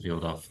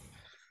Chesterfield off.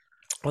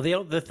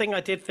 Well, the thing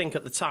I did think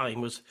at the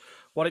time was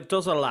what it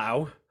does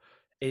allow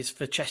is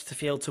for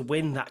Chesterfield to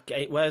win that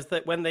game. Whereas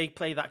when they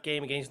play that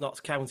game against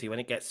Notts County, when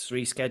it gets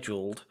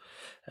rescheduled,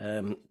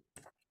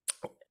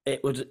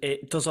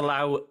 it does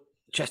allow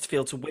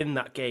Chesterfield to win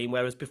that game.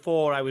 Whereas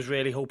before, I was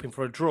really hoping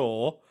for a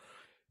draw.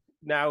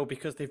 Now,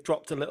 because they've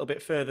dropped a little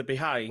bit further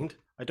behind,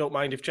 I don't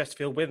mind if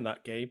Chesterfield win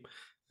that game.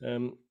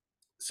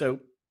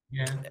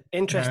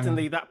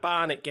 Interestingly, that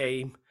Barnet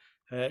game,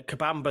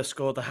 Kabamba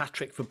scored the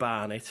hat-trick for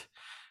Barnet,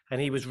 and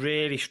he was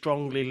really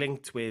strongly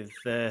linked with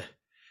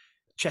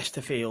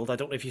Chesterfield. I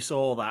don't know if you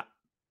saw that.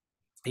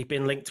 He'd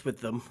been linked with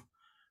them,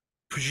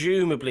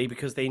 presumably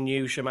because they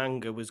knew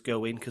Shamanga was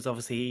going, because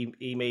obviously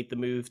he made the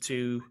move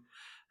to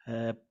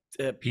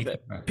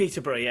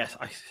Peterborough, yes,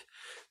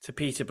 to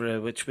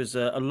Peterborough, which was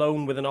a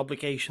loan with an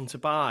obligation to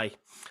buy.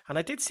 And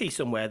I did see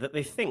somewhere that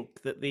they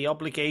think that the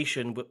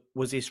obligation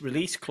was his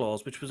release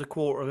clause, which was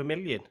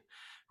 $250,000,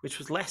 which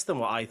was less than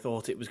what I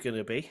thought it was going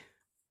to be.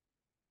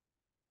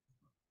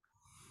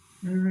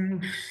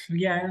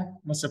 Yeah,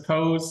 I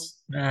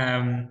suppose.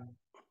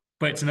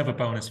 But it's another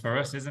bonus for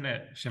us, isn't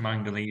it?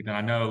 Shamanga leaving. I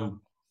know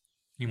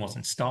he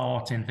wasn't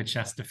starting for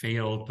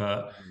Chesterfield,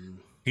 but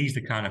he's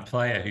the kind of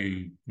player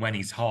who, when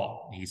he's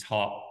hot, he's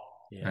hot.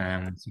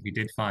 Yeah. So if he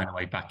did find a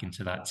way back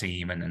into that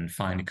team and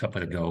find a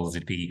couple of goals,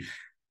 it'd be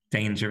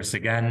dangerous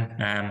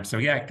again. So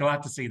yeah,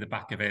 glad to see the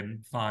back of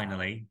him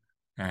finally.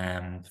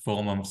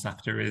 4 months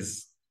after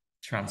his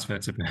transfer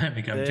to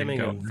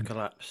Birmingham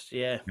collapsed.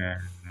 Yeah.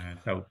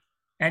 So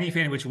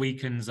anything which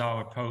weakens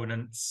our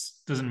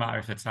opponents, doesn't matter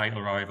if they're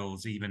title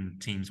rivals, even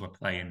teams we're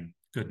playing,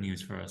 good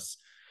news for us.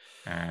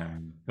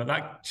 But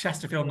that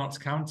Chesterfield Notts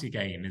County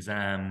game is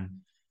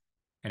an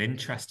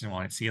interesting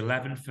one. It's the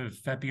 11th of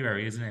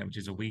February, isn't it? Which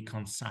is a week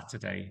on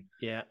Saturday.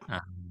 Yeah.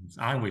 And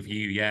I'm with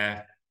you,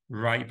 yeah.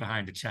 Right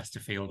behind the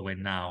Chesterfield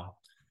win now.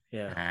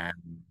 Yeah.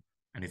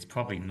 And it's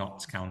probably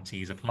Notts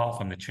County's, apart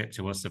from the trip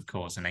to us, of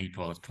course, in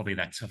April, it's probably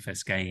their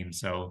toughest game.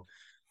 So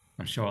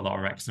I'm sure a lot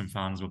of Wrexham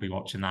fans will be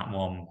watching that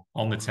one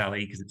on the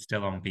telly because it's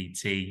still on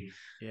BT.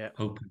 Yeah.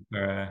 Hoping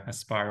for a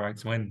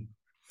Spy-Rights win.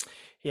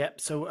 Yeah,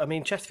 so, I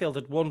mean, Chesterfield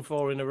had won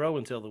 4 in a row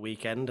until the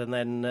weekend. And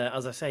then,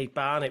 as I say,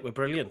 Barnet were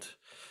brilliant.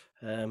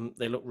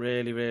 They looked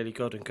really, really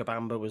good, and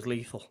Kabamba was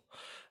lethal.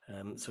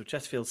 So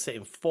Chesterfield's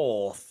sitting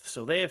 4th.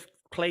 So they've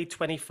played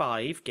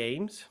 25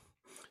 games.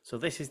 So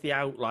this is the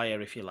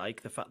outlier, if you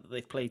like, the fact that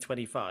they've played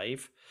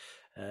 25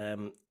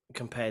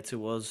 compared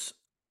to us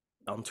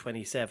on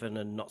 27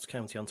 and Notts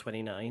County on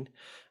 29.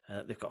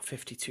 They've got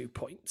 52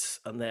 points.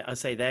 And I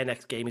say their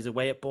next game is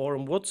away at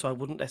Boreham Wood, so I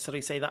wouldn't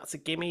necessarily say that's a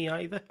gimme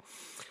either.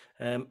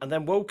 And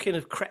then Woking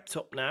have crept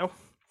up now.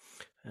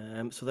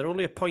 So they're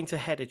only a point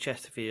ahead of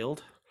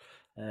Chesterfield.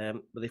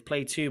 But they've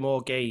played 2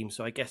 more games.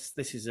 So I guess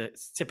this is a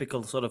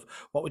typical sort of,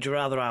 what would you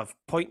rather have,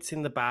 points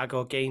in the bag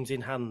or games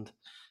in hand?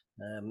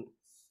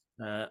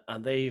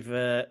 And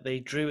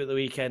they drew at the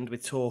weekend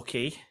with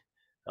Torquay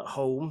at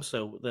home,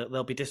 so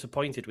they'll be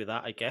disappointed with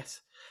that, I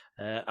guess.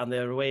 And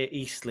they're away at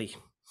Eastleigh,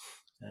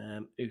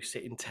 who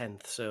sit in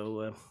 10th,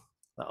 so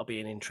that'll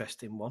be an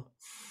interesting one.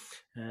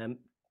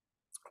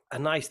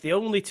 And nice, the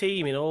only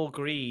team in all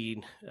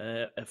green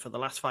for the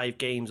last 5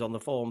 games on the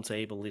form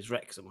table is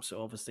Wrexham.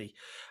 So obviously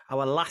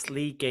our last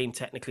league game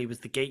technically was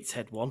the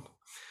Gateshead one.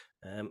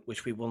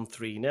 which we won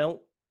 3-0.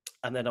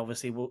 And then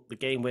obviously the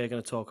game we're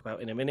going to talk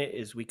about in a minute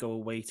is we go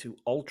away to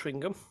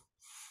Altrincham,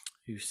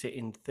 who sit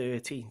in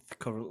 13th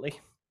currently.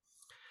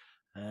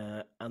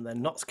 And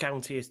then Notts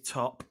County is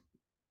top,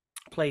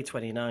 play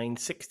 29,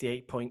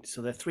 68 points.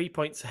 So they're 3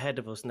 points ahead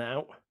of us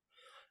now.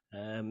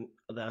 As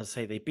I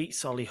say, they beat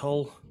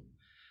Solihull.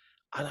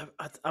 And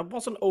I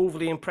wasn't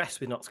overly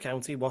impressed with Notts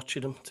County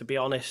watching them, to be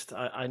honest.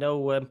 I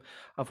know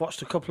I've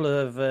watched a couple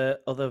of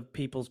other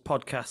people's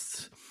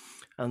podcasts,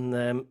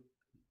 and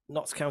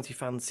Notts County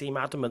fans seem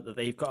adamant that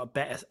they've got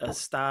a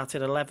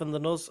starting 11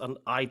 than us, and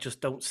I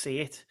just don't see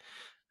it.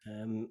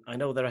 I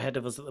know they're ahead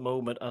of us at the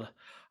moment, and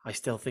I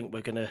still think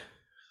we're gonna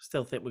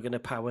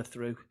power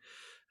through.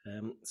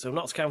 So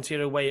Notts County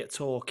are away at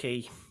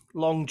Torquay.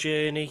 Long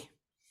journey,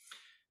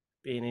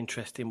 be an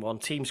interesting one.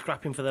 Team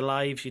scrapping for their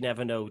lives. You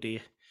never know, do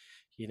you?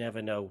 You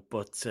never know.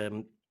 But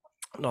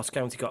Notts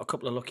County got a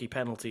couple of lucky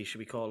penalties, should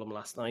we call them,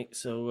 last night.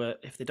 So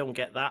if they don't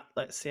get that,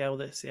 let's see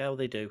how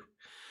they do.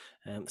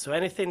 So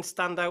anything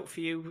stand out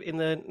for you in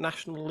the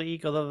National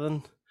League other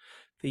than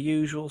the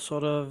usual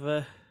sort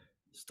of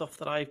stuff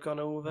that I've gone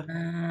over?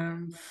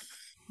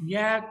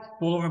 Yeah,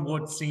 Boreham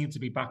Wood seem to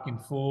be back in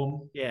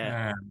form.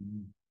 Yeah.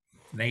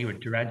 They were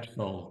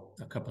dreadful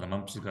a couple of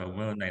months ago,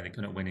 weren't they? They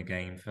couldn't win a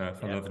game for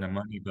love and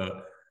money,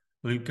 but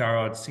Luke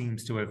Garrard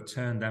seems to have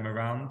turned them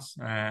around.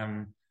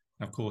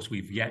 Of course,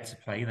 we've yet to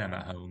play them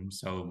at home,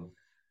 so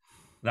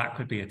that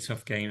could be a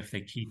tough game if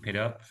they keep it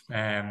up.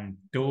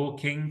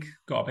 Dorking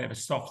got a bit of a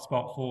soft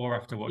spot for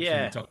after watching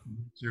the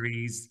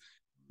documentaries.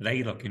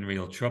 They look in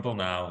real trouble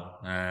now,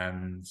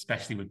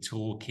 especially with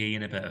Torquay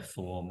in a bit of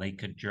form. They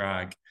could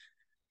drag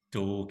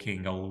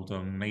Dorking,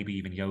 Oldham, maybe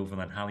even Yeovil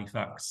and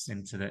Halifax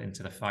into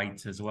the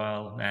fight as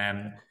well.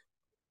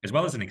 As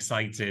well as an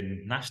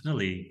exciting National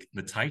League,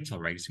 the title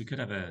race, we could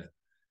have an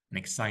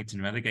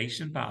exciting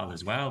relegation battle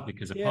as well,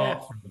 because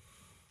apart from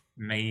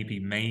maybe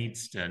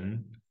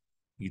Maidstone,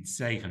 you'd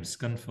say from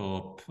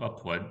Scunthorpe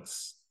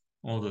upwards,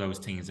 all of those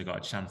teams have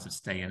got a chance of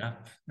staying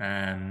up.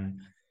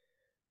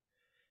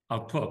 I'll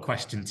put a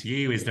question to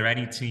you. Is there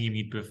any team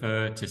you'd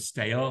prefer to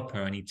stay up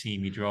or any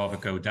team you'd rather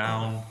go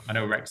down? I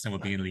know Wrexham will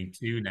be in League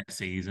Two next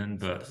season,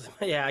 but...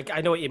 Yeah,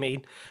 I know what you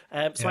mean.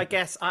 So I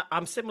guess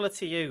I'm similar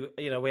to you.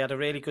 You know, we had a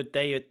really good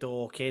day at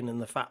Dorking,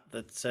 and the fact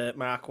that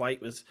Mark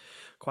White was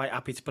quite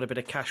happy to put a bit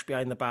of cash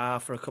behind the bar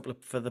for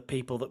the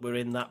people that were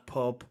in that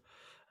pub.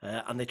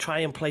 And they try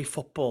and play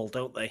football,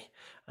 don't they?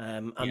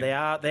 They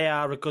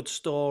are a good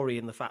story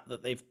in the fact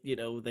that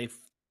they've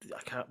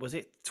was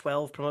it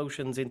 12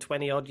 promotions in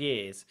 20 odd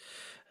years?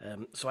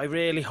 So I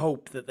really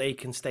hope that they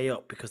can stay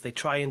up because they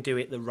try and do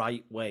it the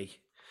right way.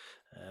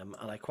 And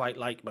I quite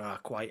like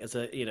Mark White as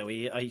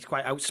he's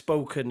quite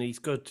outspoken. He's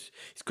good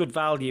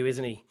value,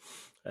 isn't he?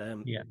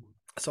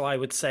 So I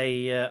would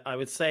say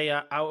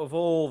out of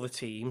all the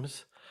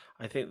teams,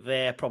 I think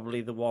they're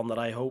probably the one that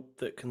I hope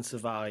that can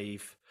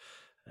survive.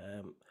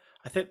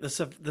 I think the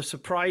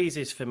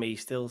surprises for me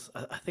still,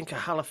 I think, are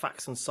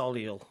Halifax and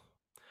Solihull.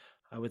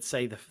 I would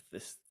say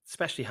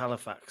especially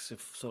Halifax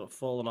have sort of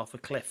fallen off a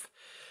cliff.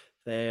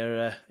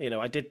 They're,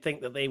 I did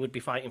think that they would be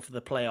fighting for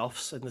the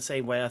playoffs in the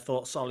same way I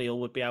thought Solihull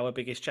would be our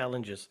biggest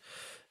challengers.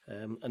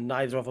 And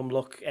neither of them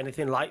look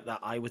anything like that,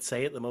 I would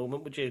say, at the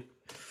moment, would you?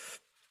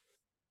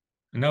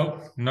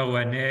 No,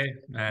 nowhere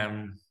near.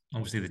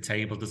 Obviously, the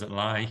table doesn't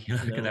lie. You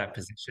look at their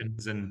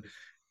positions and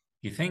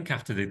you think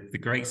after the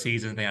great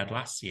season they had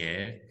last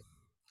year,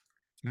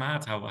 it's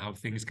mad how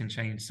things can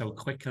change so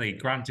quickly.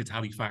 Granted,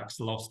 Halifax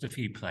lost a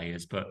few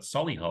players, but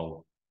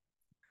Solihull,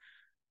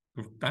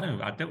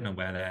 I don't know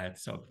where their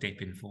sort of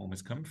dip in form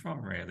has come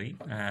from, really.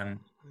 And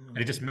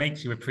it just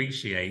makes you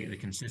appreciate the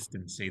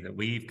consistency that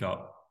we've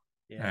got.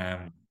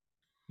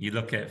 You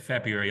look at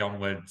February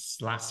onwards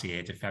last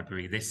year to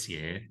February this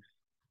year,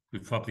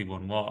 we've probably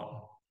won,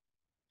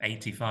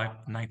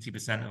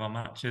 85-90% of our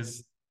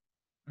matches.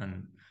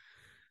 And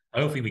I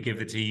don't think we give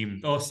the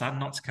team, and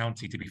Notts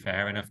County, to be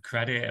fair, enough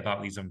credit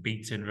about these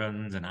unbeaten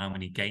runs and how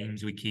many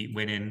games we keep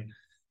winning.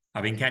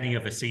 I think any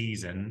other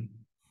season,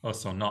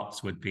 us or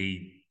Notts would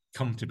be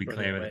comfortably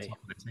clear at the top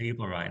of the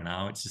table right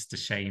now. It's just a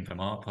shame from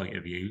our point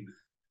of view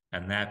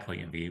and their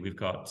point of view. We've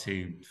got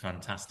two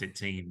fantastic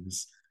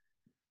teams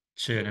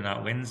churning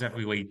out wins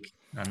every week.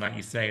 And like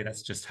you say,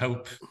 that's just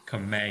hope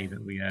come May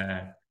that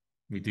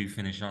we do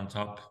finish on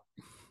top.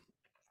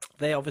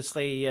 They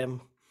obviously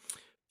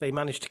they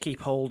managed to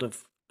keep hold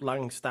of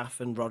Langstaff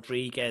and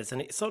Rodriguez,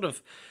 and it sort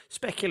of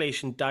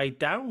speculation died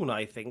down,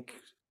 I think,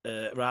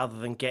 rather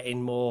than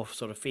getting more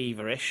sort of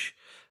feverish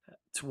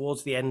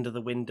towards the end of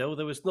the window.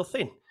 There was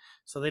nothing.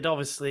 So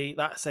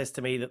that says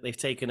to me that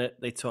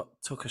they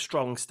took a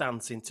strong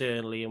stance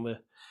internally and were,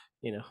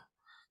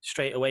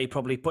 straight away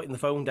probably putting the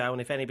phone down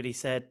if anybody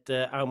said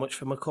how much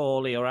for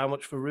Macaulay or how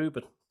much for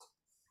Ruben.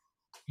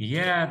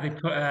 Yeah, they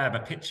put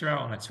a picture out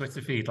on a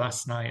Twitter feed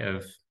last night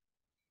of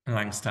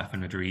Langstaff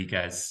and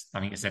Rodriguez. I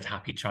think it said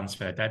happy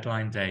transfer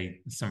deadline day,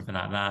 something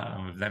like that,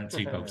 and with them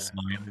two both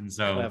smiling.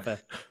 So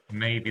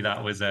maybe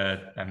that was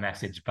a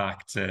message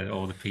back to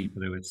all the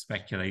people who were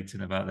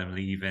speculating about them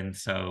leaving.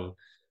 So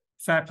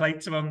fair play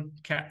to them,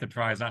 kept the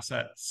prize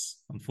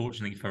assets,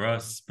 unfortunately for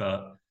us,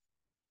 but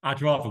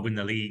I'd rather win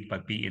the league by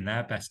beating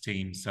their best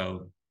team,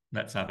 so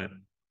let's have it.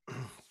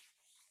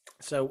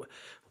 So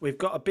we've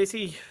got a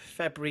busy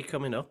February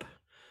coming up.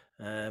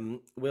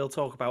 We'll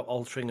talk about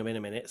Altrincham in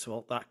a minute.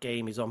 So that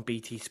game is on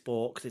BT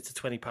Sport because it's a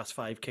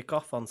 5:20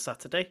 kickoff on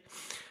Saturday.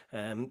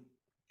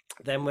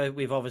 Then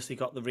we've obviously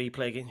got the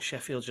replay against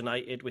Sheffield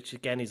United, which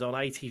again is on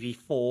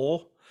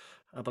ITV4,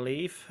 I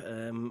believe,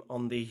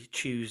 on the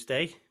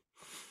Tuesday.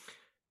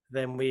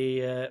 Then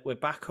we're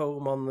back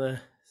home on the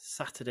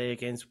Saturday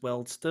against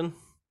Wealdstone.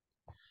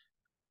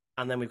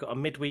 And then we've got a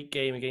midweek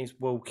game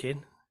against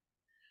Woking,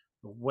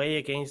 away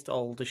against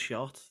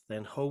Aldershot,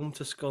 then home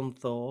to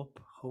Scunthorpe,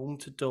 home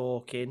to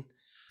Dorking,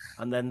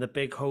 and then the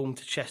big home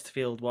to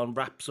Chesterfield one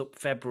wraps up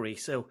February.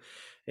 So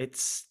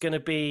it's going to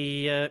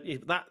be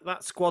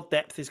that squad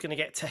depth is going to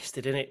get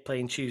tested in it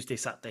playing Tuesday,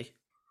 Saturday.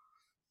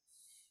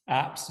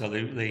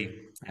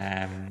 Absolutely.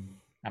 And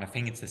I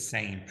think it's the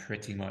same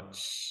pretty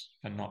much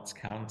for Notts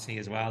County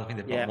as well. I think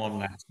they've got one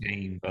last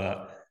game,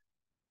 but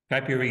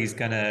February is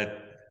going to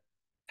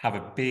have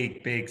a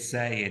big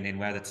say in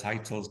where the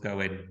title's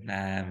going.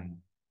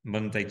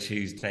 Monday,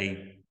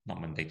 Tuesday, not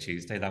Monday,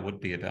 Tuesday, that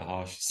would be a bit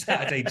harsh.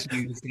 Saturday,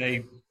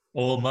 Tuesday,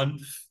 all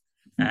month.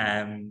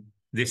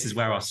 This is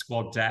where our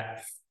squad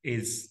depth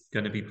is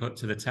going to be put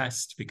to the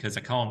test because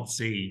I can't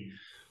see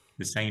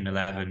the same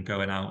 11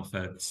 going out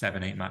for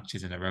 7-8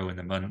 matches in a row in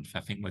the month.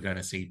 I think we're going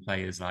to see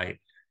players like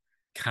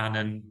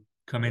Cannon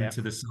come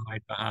into the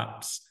side,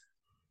 perhaps.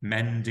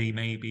 Mendy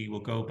maybe will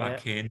go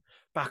back in.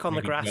 Back on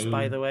the grass,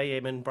 by the way,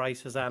 him and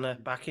Bryce Hosanna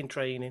back in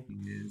training.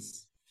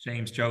 Yes.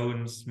 James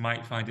Jones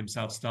might find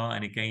himself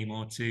starting a game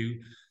or two.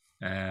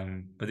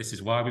 But this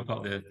is why we've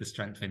got the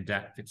strength in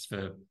depth. It's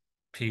for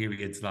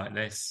periods like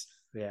this.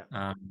 Yeah.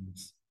 And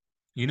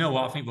you know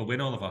what? I think we'll win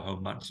all of our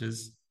home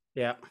matches.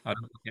 Yeah. I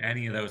don't look at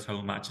any of those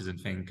home matches and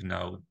think,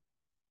 no,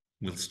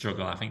 we'll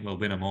struggle. I think we'll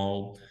win them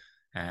all.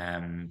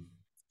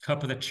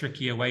 Couple of the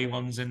tricky away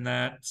ones in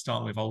there,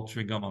 starting with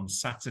Altrincham on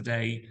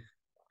Saturday.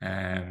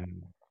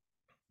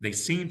 They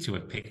seem to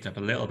have picked up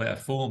a little bit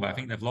of form, but I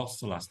think they've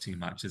lost the last 2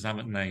 matches,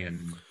 haven't they? And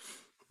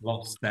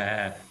lost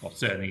their, well,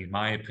 certainly in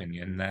my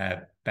opinion,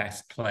 their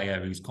best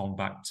player who's gone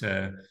back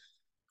to,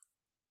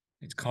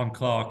 it's Con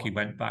Clark. He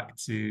went back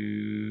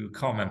to,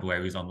 can't remember where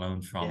he was on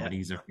loan from, but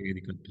he's a really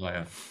good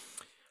player.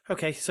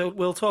 Okay, so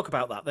we'll talk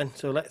about that then.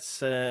 So let's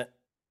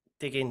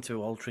dig into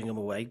Altrincham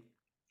away.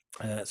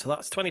 So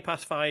that's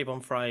 5:20 on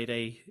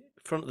Friday,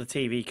 front of the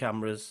TV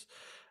cameras.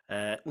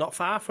 Not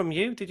far from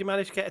you. Did you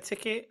manage to get a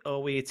ticket,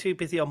 or were you too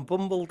busy on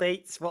Bumble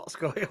dates? What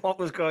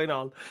was going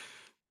on?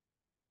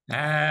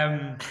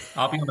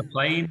 I'll be on a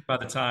plane by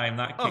the time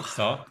that kicks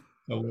off.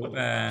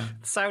 So,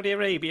 Saudi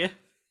Arabia.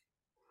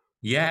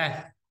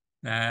 Yeah.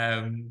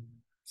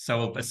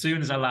 So as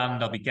soon as I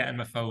land, I'll be getting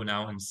my phone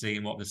out and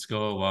seeing what the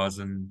score was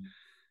and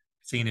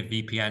seeing if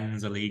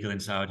VPNs are legal in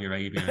Saudi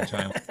Arabia and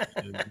trying to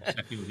watch the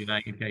Sheffield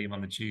United game on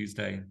the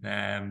Tuesday.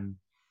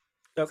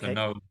 Okay. So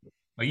no.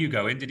 Are you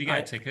going? Did you get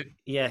a ticket?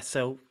 Yeah,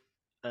 so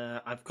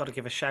I've got to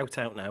give a shout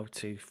out now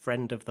to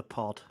friend of the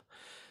pod,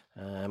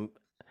 Mr.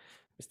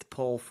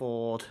 Paul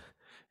Ford,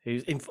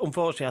 who's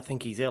unfortunately I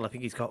think he's ill. I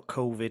think he's got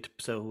COVID.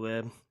 So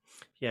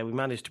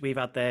we've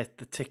had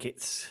the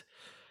tickets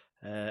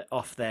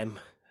off them.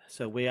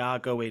 So we are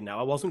going now.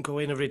 I wasn't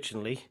going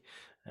originally,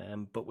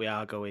 but we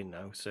are going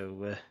now.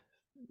 So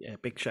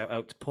big shout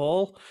out to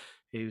Paul,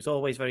 who's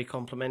always very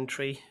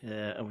complimentary.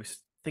 And I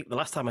think the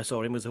last time I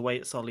saw him was away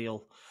at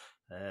Solihull.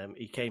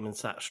 He came and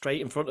sat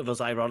straight in front of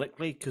us,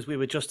 ironically, because we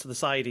were just to the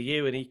side of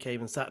you, and he came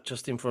and sat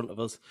just in front of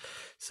us.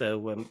 So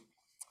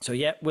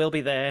we'll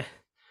be there,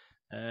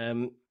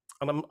 and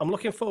I'm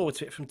looking forward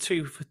to it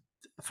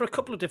for a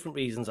couple of different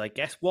reasons, I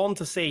guess. One,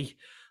 to see,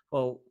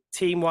 well,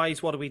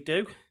 team-wise, what do we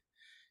do?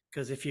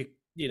 Because if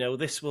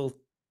this will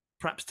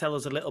perhaps tell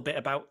us a little bit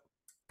about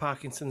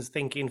Parkinson's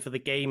thinking for the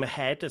game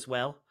ahead as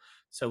well.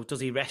 So does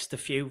he rest a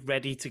few,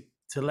 ready to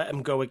let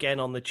him go again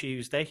on the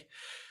Tuesday?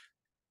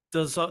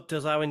 Does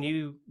our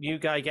new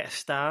guy get a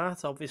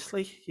start?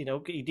 Obviously, he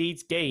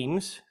needs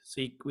games,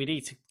 so we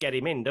need to get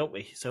him in, don't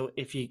we? So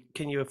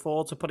can you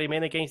afford to put him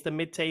in against the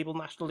mid-table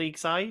National League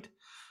side?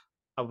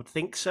 I would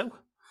think so.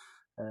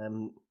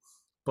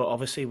 But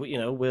obviously,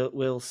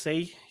 we'll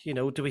see.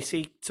 Do we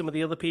see some of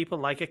the other people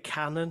like a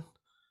Cannon,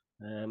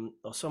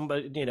 or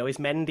somebody? Is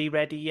Mendy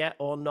ready yet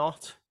or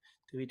not?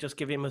 Do we just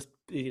give him is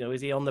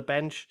he on the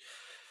bench?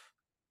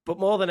 But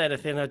more than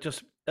anything, I'm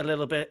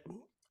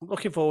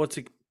looking forward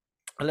to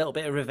a little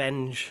bit of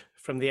revenge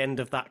from the end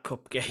of that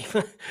cup game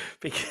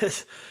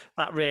because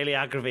that really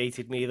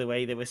aggravated me, the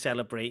way they were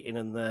celebrating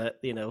and the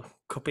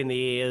cup in the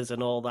ears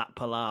and all that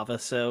palaver.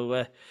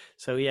 So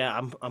yeah,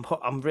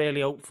 I'm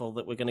really hopeful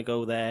that we're going to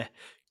go there,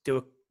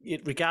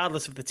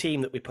 regardless of the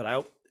team that we put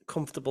out,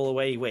 comfortable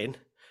away win,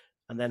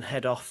 and then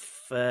head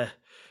off to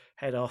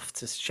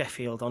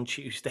Sheffield on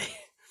Tuesday.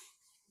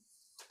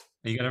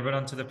 Are you going to run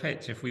onto the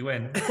pitch if we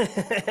win? Do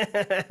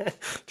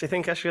you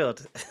think I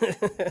should?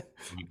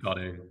 You got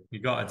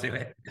to do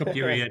it. Cup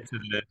your ear to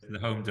the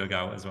home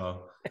dugout as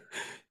well.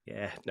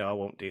 Yeah, no, I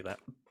won't do that.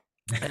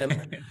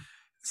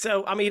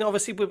 So, I mean,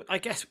 obviously, I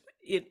guess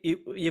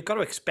you've got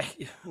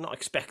to not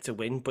expect to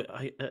win, but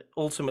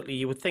ultimately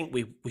you would think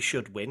we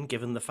should win,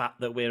 given the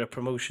fact that we're a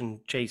promotion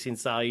chasing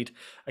side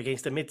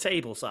against a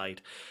mid-table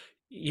side.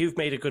 You've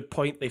made a good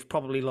point. They've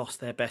probably lost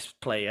their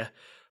best player.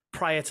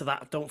 Prior to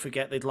that, don't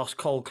forget they'd lost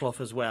Clough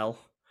as well.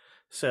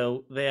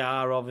 So they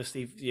are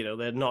obviously,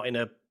 they're not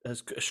in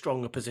as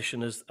strong a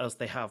position as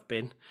they have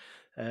been.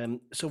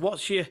 So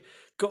what's your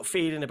gut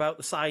feeling about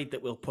the side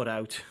that we'll put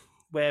out?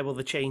 Where will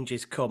the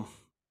changes come?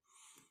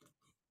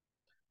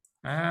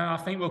 I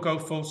think we'll go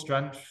full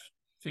strength.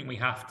 I think we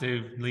have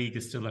to. League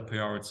is still a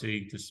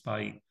priority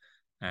despite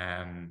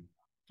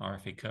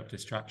RFA Cup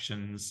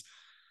distractions.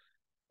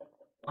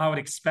 I would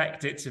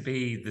expect it to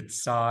be the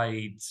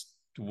side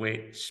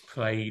which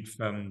played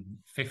from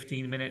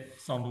 15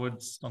 minutes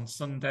onwards on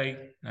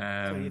Sunday.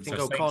 So you think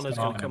O'Connor's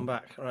going to come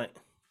back, right?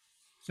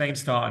 Same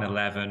start in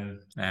 11,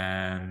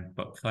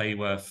 but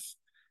Clayworth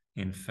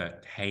in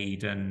for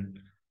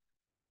Hayden.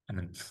 And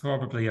then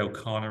probably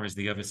O'Connor is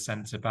the other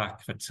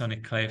centre-back for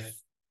Tunnicliffe.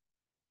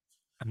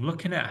 I'm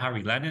looking at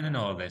Harry Lennon and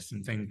all this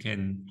and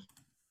thinking,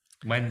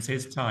 when's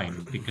his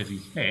time? Because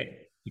he's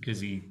fit, because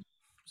he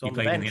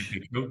played in the FA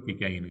Trophy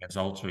game against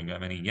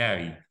Altrincham. And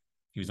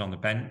he was on the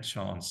bench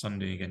on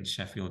Sunday against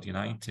Sheffield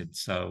United.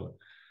 So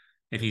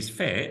if he's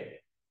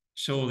fit,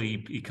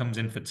 surely he comes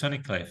in for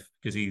Tunnicliffe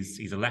because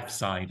he's a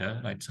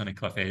left-sider like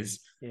Tunnicliffe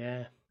is.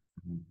 Yeah.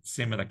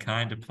 Similar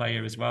kind of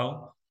player as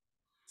well.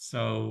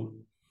 So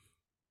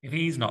if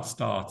he's not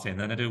starting,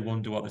 then I do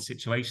wonder what the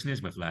situation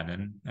is with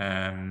Lennon.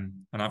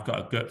 And I've got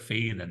a gut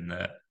feeling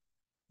that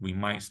we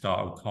might start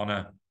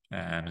O'Connor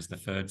as the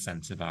third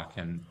centre-back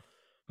and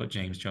put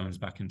James Jones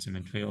back into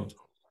midfield.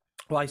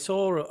 Well, I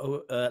saw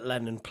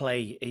Lennon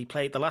play. He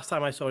played, the last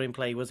time I saw him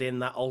play was in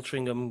that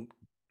Altrincham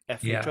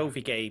FA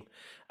Trophy game,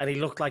 and he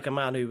looked like a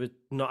man who had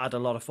not had a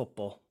lot of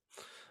football.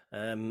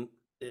 And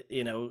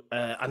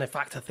in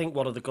fact, I think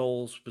one of the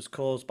goals was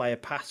caused by a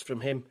pass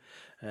from him.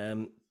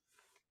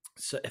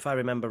 So if I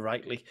remember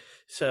rightly,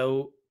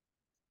 so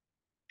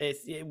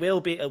it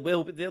will be.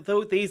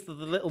 Though these are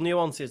the little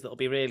nuances that will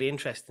be really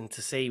interesting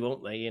to see,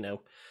 won't they?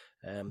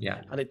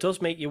 And it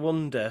does make you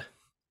wonder,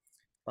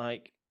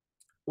 like,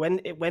 when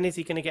is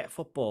he going to get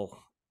football?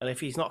 And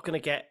if he's not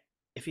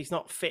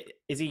not fit,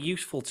 is he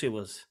useful to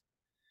us?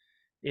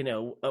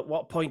 At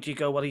what point do you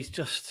go, well, he's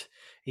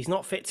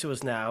not fit to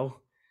us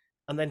now,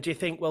 and then do you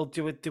think, well,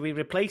 do we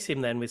replace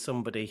him then with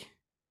somebody?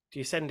 Do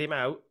you send him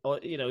out, or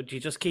do you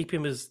just keep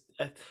him as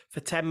for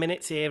 10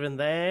 minutes here and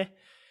there?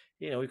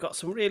 We've got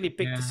some really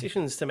big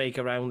decisions to make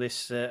around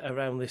this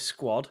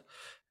squad,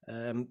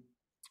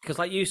 because,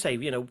 like you say,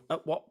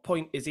 at what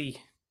point is he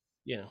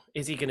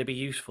going to be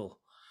useful?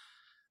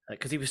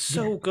 Because he was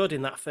so good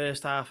in that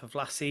first half of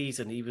last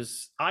season.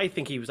 I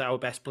think he was our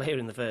best player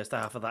in the first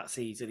half of that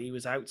season. He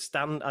was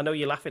outstanding. I know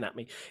you're laughing at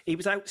me. He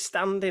was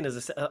outstanding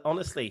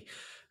honestly.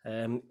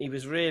 He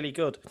was really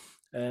good.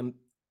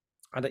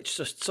 And it's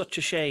just such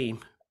a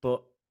shame,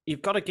 but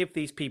you've got to give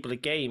these people a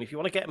game. If you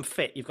want to get them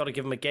fit, you've got to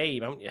give them a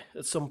game, haven't you?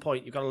 At some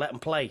point, you've got to let them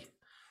play.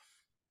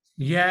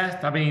 Yeah,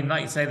 I mean,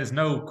 like you say, there's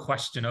no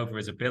question over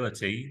his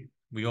ability.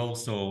 We all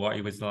saw what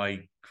he was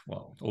like,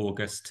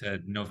 August to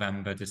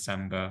November,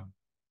 December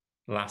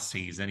last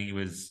season. He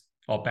was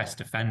our best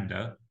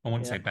defender. I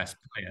wouldn't say best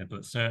player,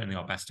 but certainly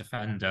our best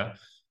defender.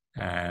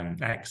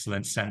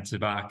 Excellent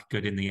centre-back,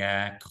 good in the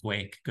air,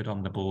 quick, good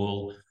on the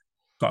ball.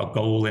 Got a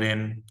goal in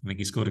him. I think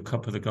he scored a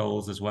couple of the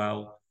goals as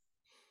well.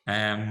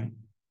 And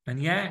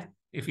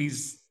if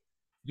he's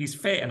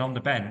fit and on the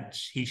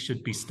bench, he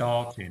should be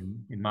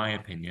starting, in my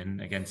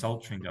opinion, against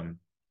Altrincham.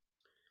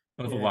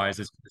 Otherwise,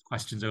 there's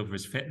questions over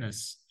his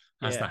fitness,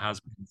 as there has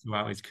been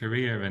throughout his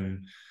career.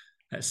 And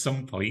at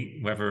some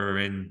point, whether we're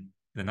in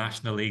the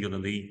National League or the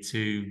League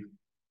Two,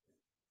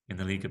 in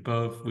the league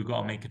above, we've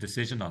got to make a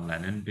decision on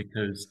Lennon,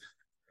 because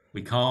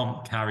we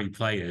can't carry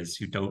players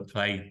who don't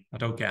play. I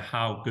don't care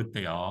how good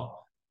they are.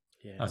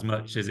 As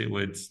much as it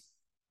would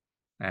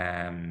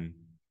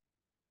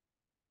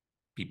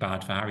be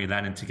bad for Harry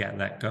Lennon to get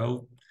let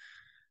go,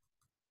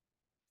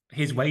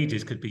 his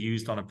wages could be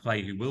used on a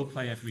player who will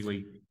play every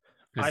week,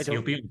 because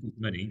he'll be on good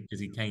money because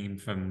he came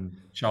from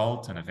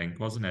Charlton, I think,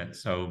 wasn't it?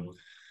 So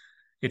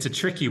it's a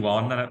tricky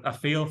one, and I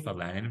feel for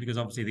Lennon, because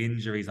obviously the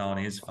injuries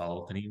aren't his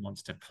fault and he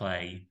wants to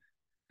play.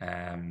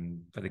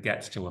 But it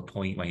gets to a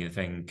point where you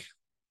think,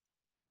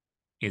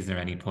 is there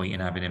any point in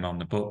having him on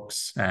the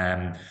books?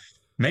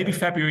 Maybe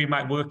February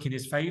might work in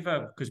his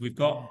favour, because we've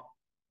got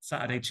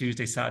Saturday,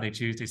 Tuesday,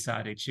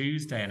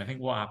 and I think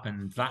what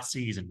happened last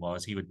season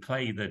was he would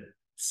play the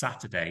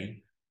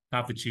Saturday,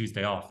 have the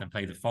Tuesday off, and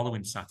play the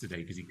following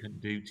Saturday, because he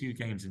couldn't do 2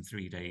 games in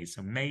 3 days.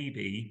 So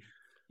maybe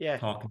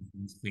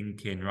Parkinson's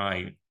thinking,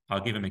 right, I'll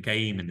give him a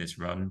game in this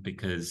run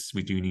because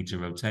we do need to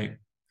rotate.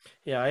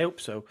 Yeah, I hope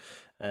so.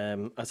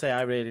 I say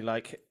I really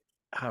like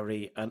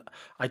Harry, and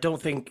I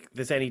don't think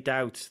there's any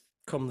doubt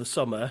come the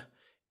summer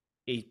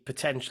he'd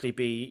potentially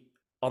be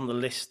on the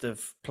list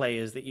of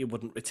players that you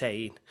wouldn't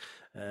retain.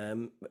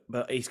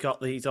 But he's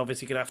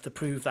obviously going to have to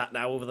prove that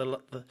now over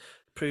the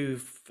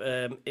prove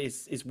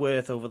his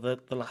worth over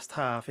the last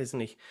half, isn't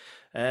he?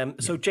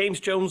 So James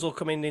Jones will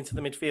come into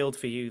the midfield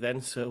for you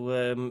then.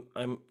 So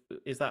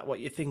is that what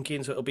you're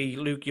thinking? So it'll be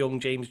Luke Young,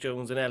 James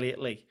Jones, and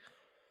Elliot Lee.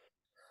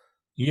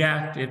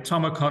 Yeah, if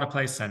Tom O'Connor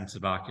plays centre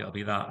back, it'll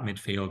be that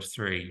midfield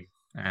three.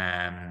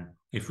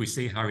 If we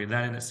see Harry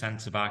Lennon at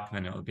centre back,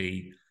 then it'll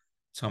be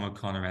Tom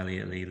O'Connor,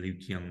 Elliot Lee,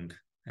 Luke Young.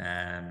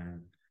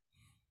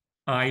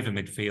 Either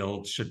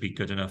midfield should be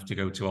good enough to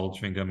go to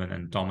Altrincham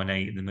and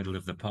dominate in the middle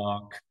of the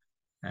park.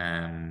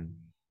 And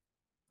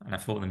I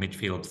thought the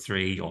midfield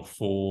 3 or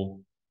 4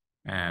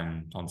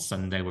 on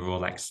Sunday were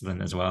all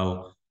excellent as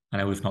well. I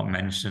know we've not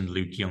mentioned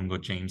Luke Young or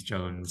James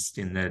Jones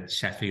in the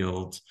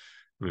Sheffield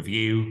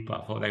review,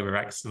 but I thought they were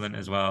excellent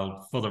as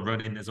well. Full of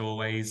running as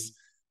always,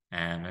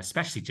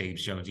 especially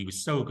James Jones. He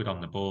was so good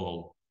on the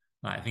ball.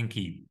 I think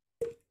he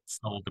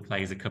sold the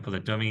plays a couple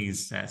of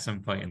dummies at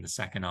some point in the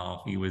second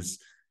half. He was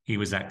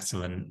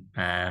excellent.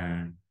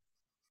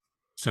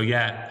 So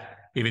yeah,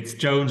 if it's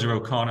Jones or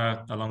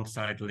O'Connor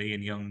alongside Lee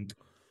and Young,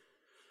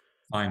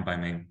 fine by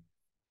me.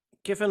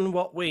 Given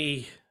what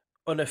we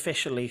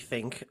unofficially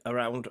think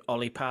around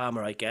Ollie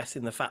Palmer, I guess,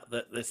 in the fact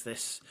that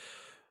there's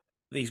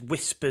these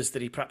whispers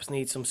that he perhaps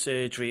needs some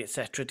surgery,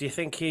 etc., do you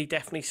think he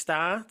definitely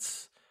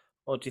starts,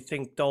 or do you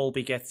think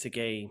Dolby gets a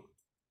game?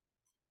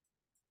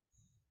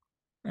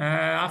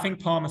 I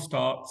think Palmer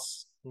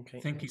starts. Okay.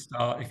 I think he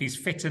starts if he's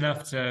fit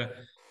enough to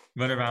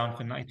run around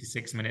for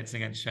 96 minutes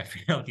against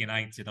Sheffield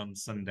United on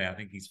Sunday. I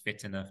think he's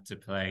fit enough to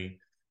play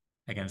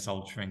against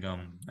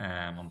Altrincham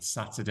on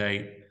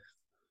Saturday.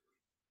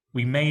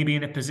 We may be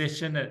in a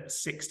position at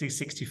 60,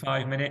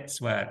 65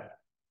 minutes where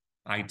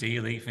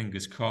ideally,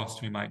 fingers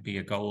crossed, we might be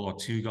a goal or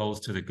 2 goals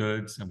to the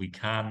goods and we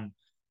can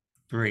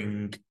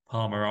bring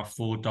Palmer off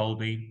for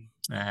Dolby.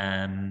 But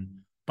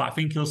I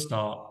think he'll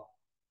start.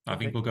 I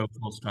think we'll go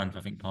full strength.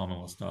 I think Palmer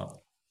will start.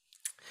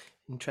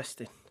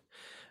 Interesting.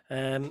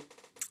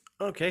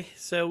 Okay,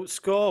 so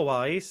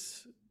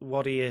score-wise,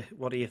 what do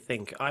you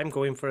think? I'm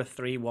going for a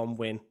 3-1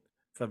 win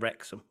for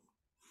Wrexham.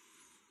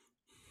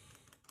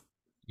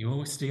 You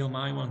always steal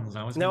my ones.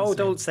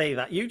 Don't say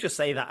that. You just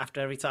say that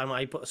after every time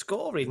I put a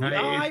score in.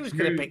 I was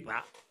going to pick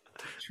that.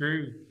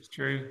 It's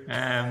true.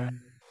 I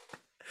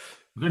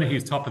don't know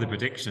who's top of the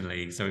prediction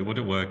league, so it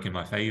wouldn't work in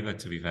my favour,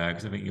 to be fair,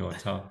 because I think you're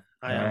top.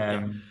 I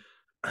am.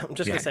 I'm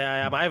just going to say I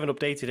am. I haven't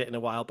updated it in a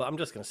while, but I'm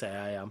just going to say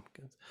I am.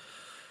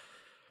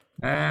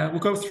 We'll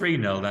go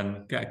 3-0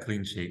 then. Get a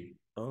clean sheet.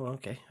 Oh,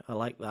 okay. I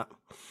like that.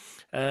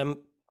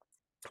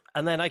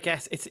 And then I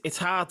guess it's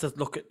hard to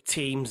look at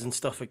teams and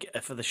stuff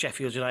for the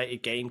Sheffield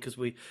United game because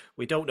we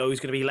don't know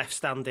who's going to be left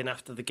standing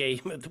after the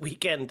game at the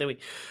weekend, do we?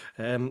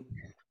 Do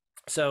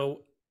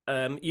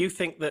you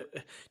think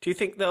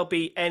there'll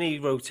be any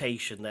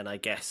rotation then, I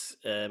guess?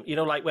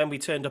 Like when we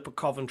turned up at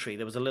Coventry,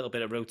 there was a little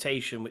bit of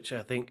rotation, which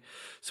I think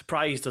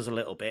surprised us a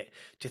little bit.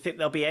 Do you think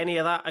there'll be any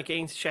of that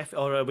against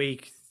Sheffield, or are we,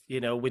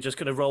 we're just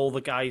going to roll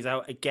the guys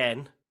out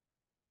again?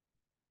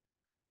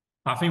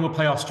 I think we'll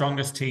play our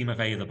strongest team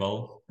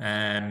available.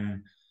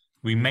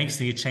 We may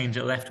see a change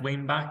at left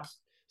wing back.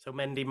 So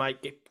Mendy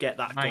might get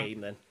that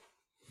game then.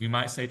 We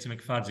might say to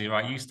McFadzean,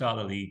 right, you start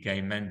the league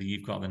game, Mendy,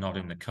 you've got the nod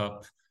in the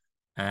cup.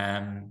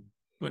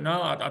 But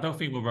no, I don't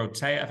think we'll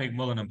rotate. I think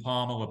Mullen and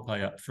Palmer will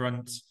play up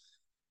front.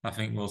 I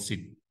think we'll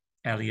see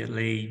Elliot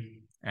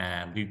Lee,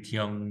 Luke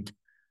Young,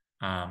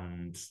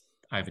 and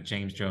either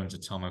James Jones or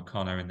Tom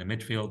O'Connor in the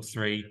midfield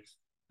 3.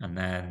 And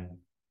then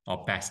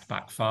our best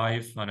back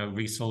 5. I know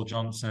Reece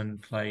Johnson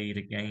played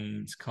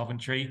against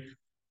Coventry.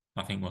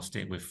 I think we'll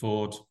stick with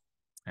Ford.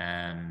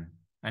 And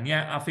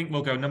yeah, I think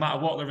we'll go, no matter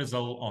what the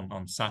result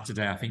on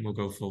Saturday, I think we'll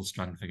go full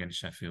strength against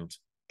Sheffield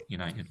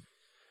United.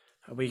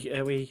 Are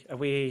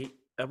we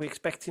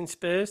expecting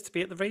Spurs to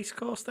be at the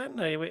racecourse then?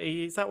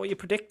 Is that what you're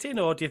predicting,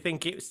 or do you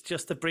think it's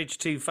just a bridge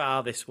too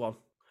far, this one?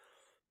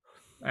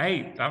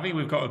 Hey, I think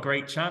we've got a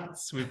great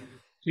chance. We've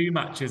 2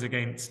 matches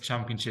against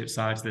championship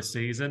sides this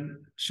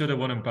season. Should have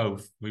won them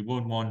both. We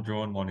won 1,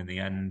 drawn 1 in the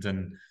end.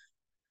 And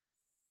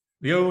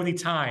the only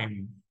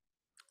time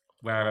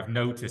where I've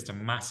noticed a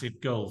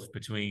massive gulf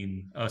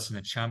between us and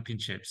the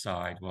championship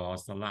side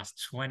was the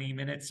last 20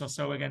 minutes or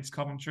so against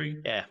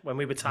Coventry. Yeah, when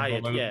we were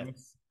tired, yeah.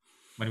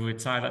 When we were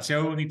tired, that's the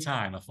only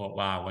time I thought,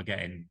 wow, we're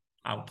getting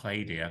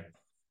outplayed here.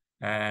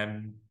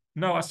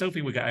 No, I still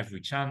think we get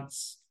every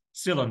chance.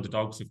 Still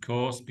underdogs, of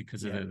course,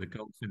 because of the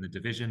gulf in the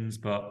divisions,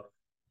 but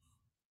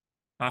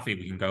I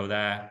think we can go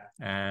there.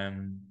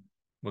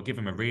 We'll give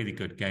them a really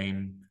good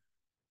game.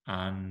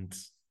 And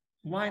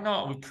why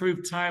not? We've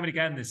proved time and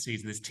again this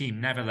season, this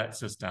team never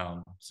lets us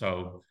down.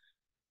 So,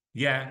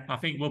 yeah, I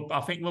think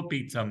we'll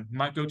beat them.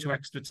 Might go to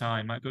extra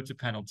time, might go to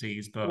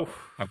penalties, but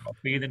I've got a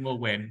feeling we'll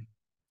win.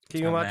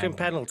 Can you imagine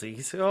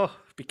penalties? Oh,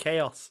 it'd be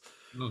chaos.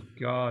 Oh,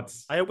 God.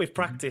 I hope we've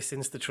practiced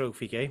since the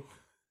trophy game.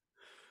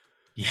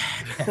 Yeah,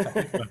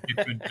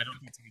 different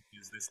penalty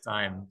takers this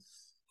time.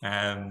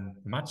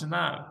 Imagine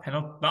that.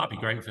 That'd be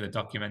great for the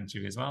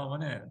documentary as well,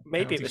 wouldn't it?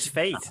 Maybe it was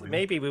fate.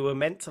 Maybe we were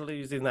meant to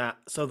lose in that,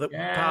 so that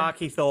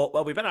Parky thought,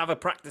 well, we better have a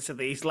practice of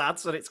these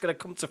lads, and it's going to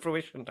come to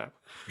fruition now.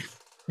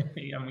 I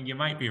mean, you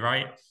might be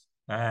right.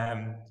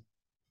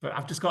 But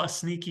I've just got a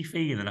sneaky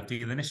feeling after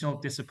the initial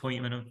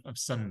disappointment of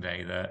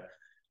Sunday that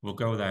we'll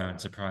go there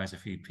and surprise a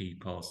few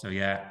people. So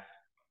yeah,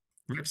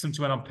 Wrexham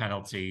to win on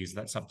penalties.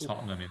 Let's have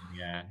Tottenham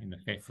in the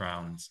 5th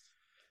round.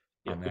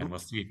 And then we'll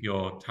see if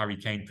your Harry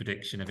Kane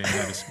prediction of him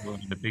never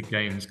scoring in the big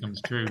games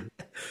comes true.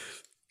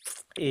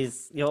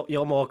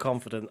 You're more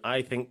confident.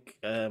 I think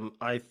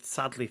I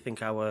sadly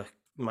think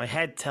my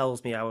head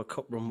tells me our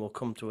cup run will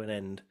come to an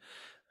end,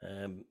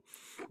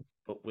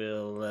 but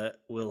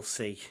we'll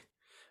see.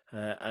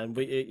 And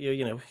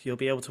you'll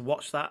be able to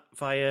watch that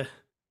via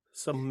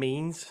some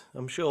means,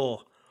 I'm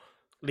sure,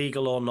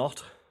 legal or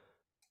not.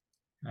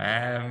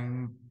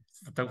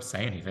 Don't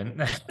say anything.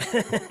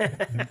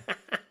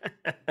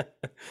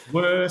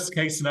 Worst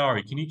case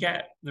scenario, can you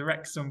get the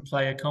Wrexham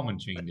player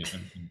commentary in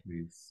different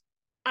countries?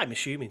 I'm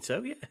assuming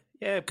so.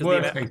 Yeah.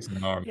 Worst case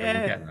scenario,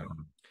 we'll get that.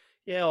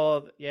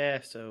 Yeah.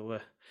 So,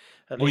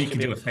 or you can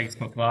do a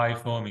Facebook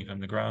Live for me from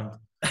the ground.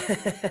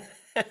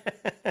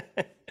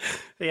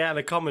 Yeah, and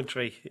a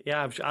commentary.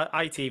 Yeah, I'm sure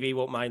ITV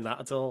won't mind that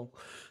at all.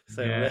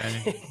 So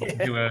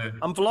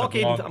I'm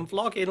vlogging. I'm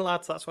vlogging,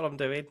 lads. That's what I'm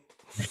doing.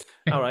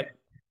 All right.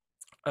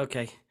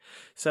 Okay.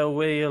 So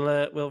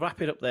we'll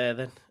wrap it up there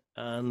then,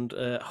 and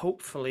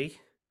hopefully,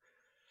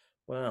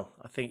 well,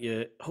 I think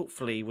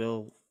hopefully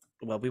we'll.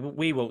 Well,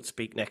 we won't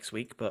speak next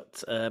week,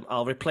 but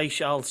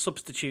I'll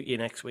substitute you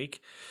next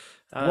week.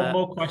 One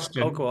more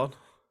question. Oh, go on.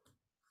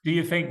 Do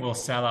you think we'll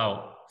sell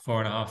out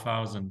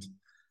 4,500?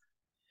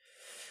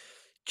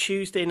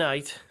 Tuesday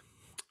night,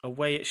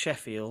 away at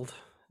Sheffield.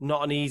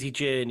 Not an easy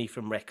journey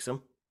from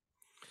Wrexham.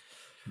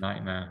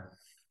 Nightmare.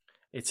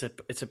 It's a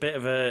bit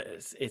of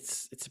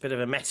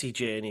a messy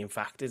journey, in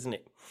fact, isn't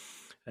it?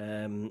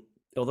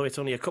 Although it's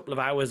only a couple of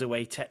hours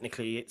away,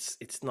 technically,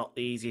 it's not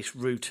the easiest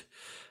route.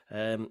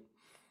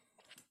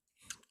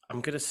 I'm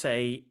going to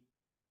say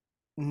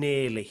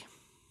nearly.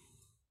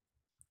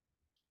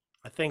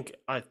 I think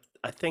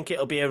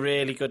it'll be a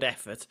really good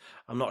effort.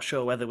 I'm not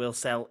sure whether we'll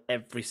sell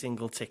every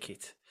single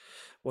ticket.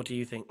 What do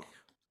you think?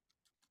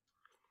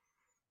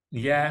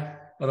 Yeah,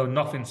 although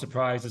nothing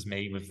surprises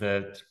me with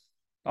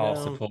our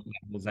support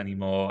levels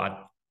anymore. I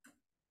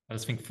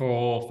just think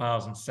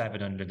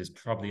 4,700 is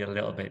probably a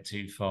little bit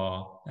too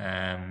far.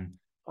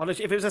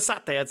 Honestly, if it was a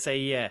Saturday, I'd say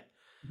yeah.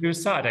 If it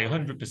was Saturday,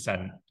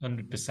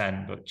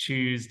 100%. But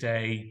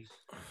Tuesday,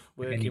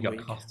 then you've got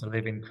cost of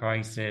living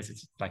crisis.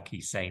 It's like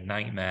you say,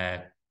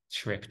 nightmare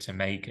trip to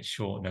make at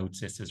short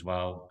notice as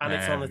well. And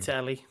it's on the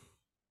telly.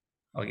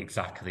 Oh,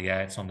 exactly.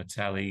 Yeah, it's on the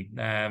telly.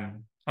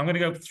 I'm going to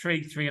go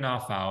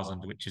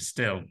 3,500, which is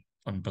still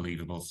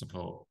unbelievable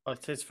support. Oh,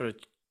 it is for a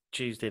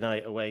Tuesday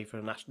night away for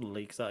a National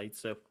League side.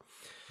 So,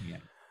 yeah.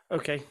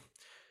 Okay.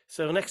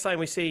 So next time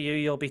we see you,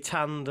 you'll be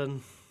tanned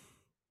and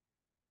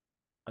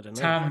I don't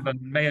know. Tanned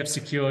and may have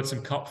secured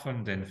some COP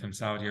funding from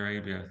Saudi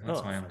Arabia.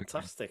 That's why I'm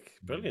fantastic.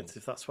 Brilliant.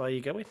 If that's why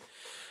you're going.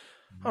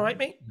 All right,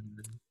 mate.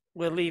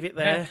 We'll leave it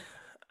there. Yeah.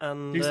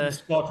 And do some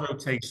squad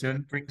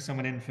rotation. Bring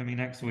someone in for me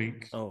next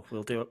week. Oh,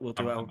 we'll do it.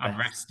 I'm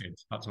rested.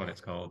 That's what it's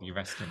called. You're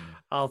resting.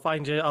 I'll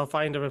find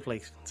a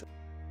replacement.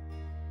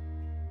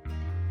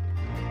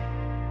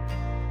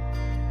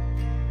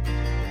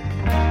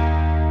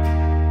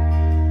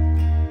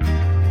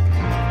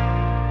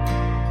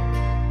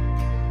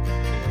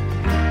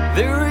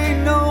 There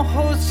ain't no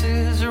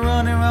horses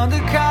running around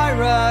the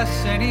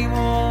Kairos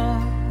anymore.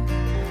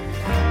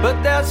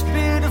 But that's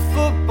been a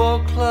football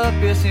club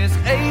here since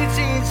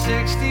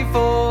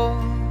 1864.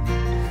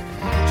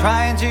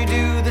 Trying to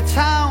do the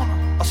town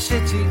or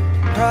city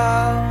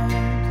proud.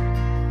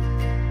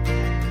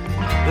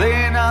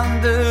 Playing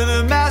under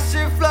the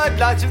massive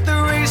floodlights of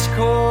the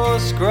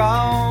racecourse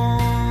ground.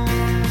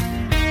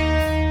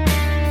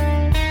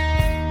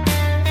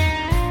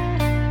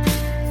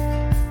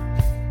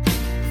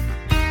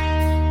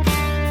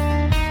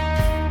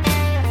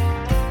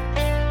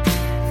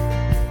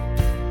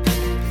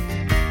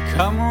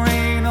 Come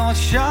rain or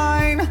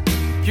shine,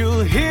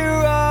 you'll hear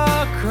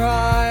our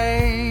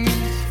cries.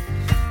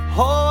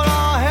 Hold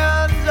our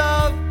hands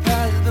up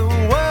as the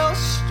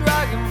Welsh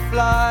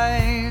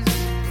dragonflies.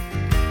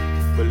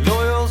 We're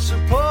loyal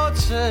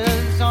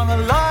supporters on a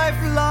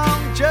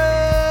lifelong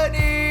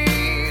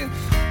journey.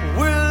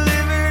 We'll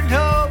live in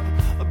hope,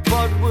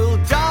 but we'll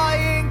die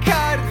in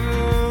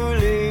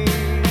Kalgoorlie.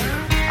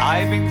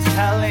 I've been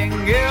telling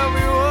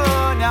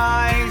everyone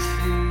I see.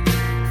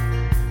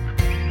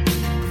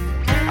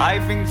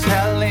 I've been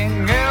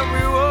telling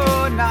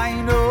everyone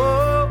I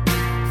know.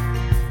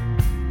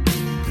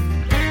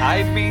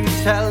 I've been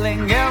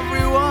telling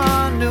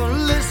everyone to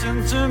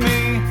listen to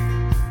me.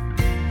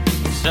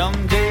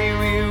 Someday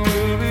we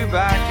will be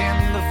back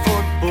in the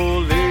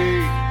football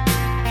league.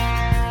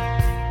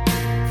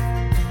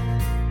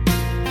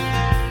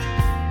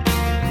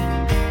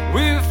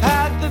 We've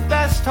had the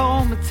best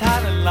home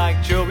talent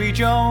like Joey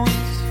Jones,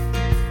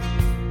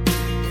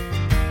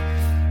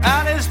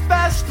 and his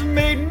best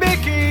mate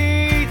Mickey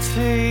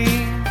T.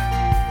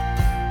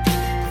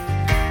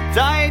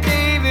 Di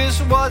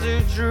Davis was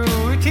a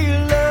Druid, he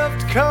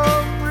loved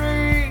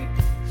Cymru,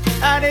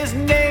 and his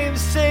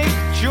namesake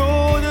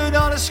Jordan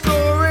on a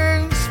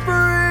scoring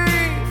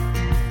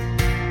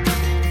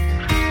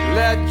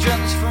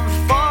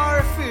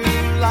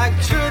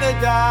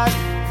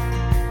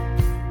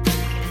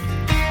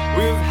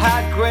We've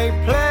had great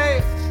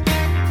play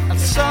and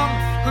some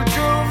who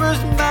drove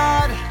us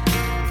mad.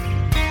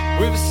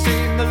 We've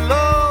seen the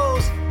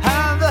lows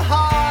and the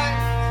highs,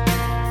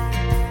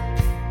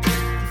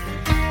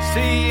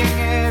 seeing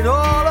it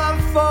all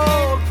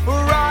unfold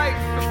right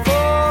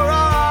before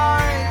our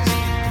eyes.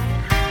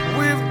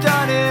 We've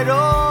done it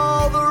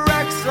all the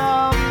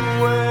Wrexham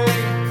way.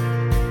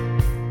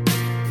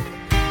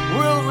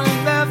 We'll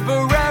remember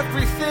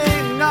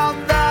everything on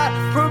that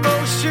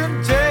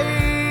promotion day.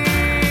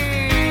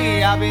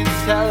 I've been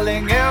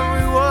telling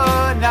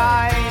everyone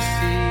I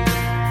see,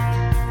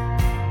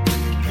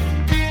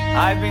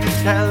 I've been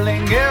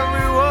telling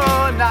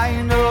everyone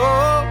I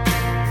know,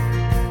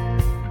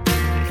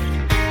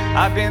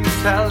 I've been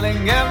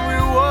telling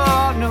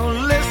everyone who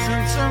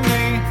listens to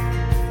me.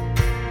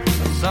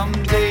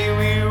 Someday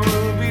we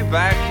will be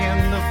back in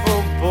the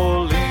football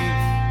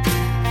league.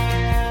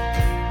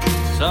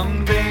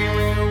 Someday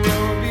we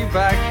will be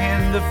back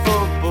in the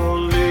football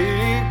league.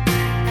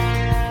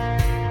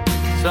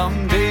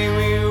 Someday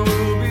we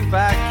will be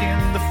back in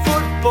the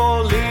football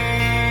league.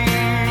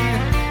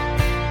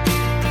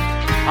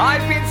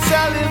 I've been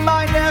telling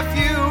my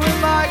nephew and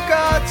my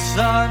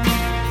godson,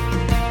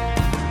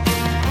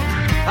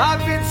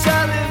 I've been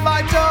telling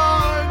my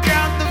dog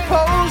and the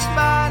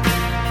postman,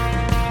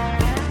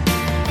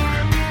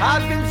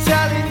 I've been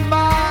telling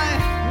my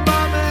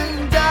mum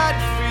and dad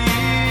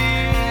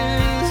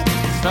fears.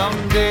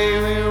 Someday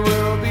we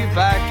will be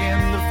back in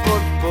the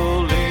football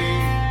league.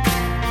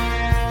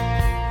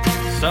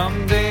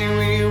 Someday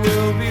we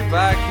will be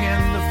back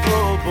in the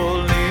football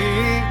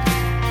league.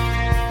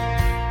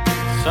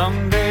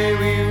 Someday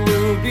we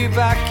will be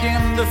back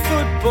in the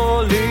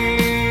football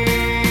league.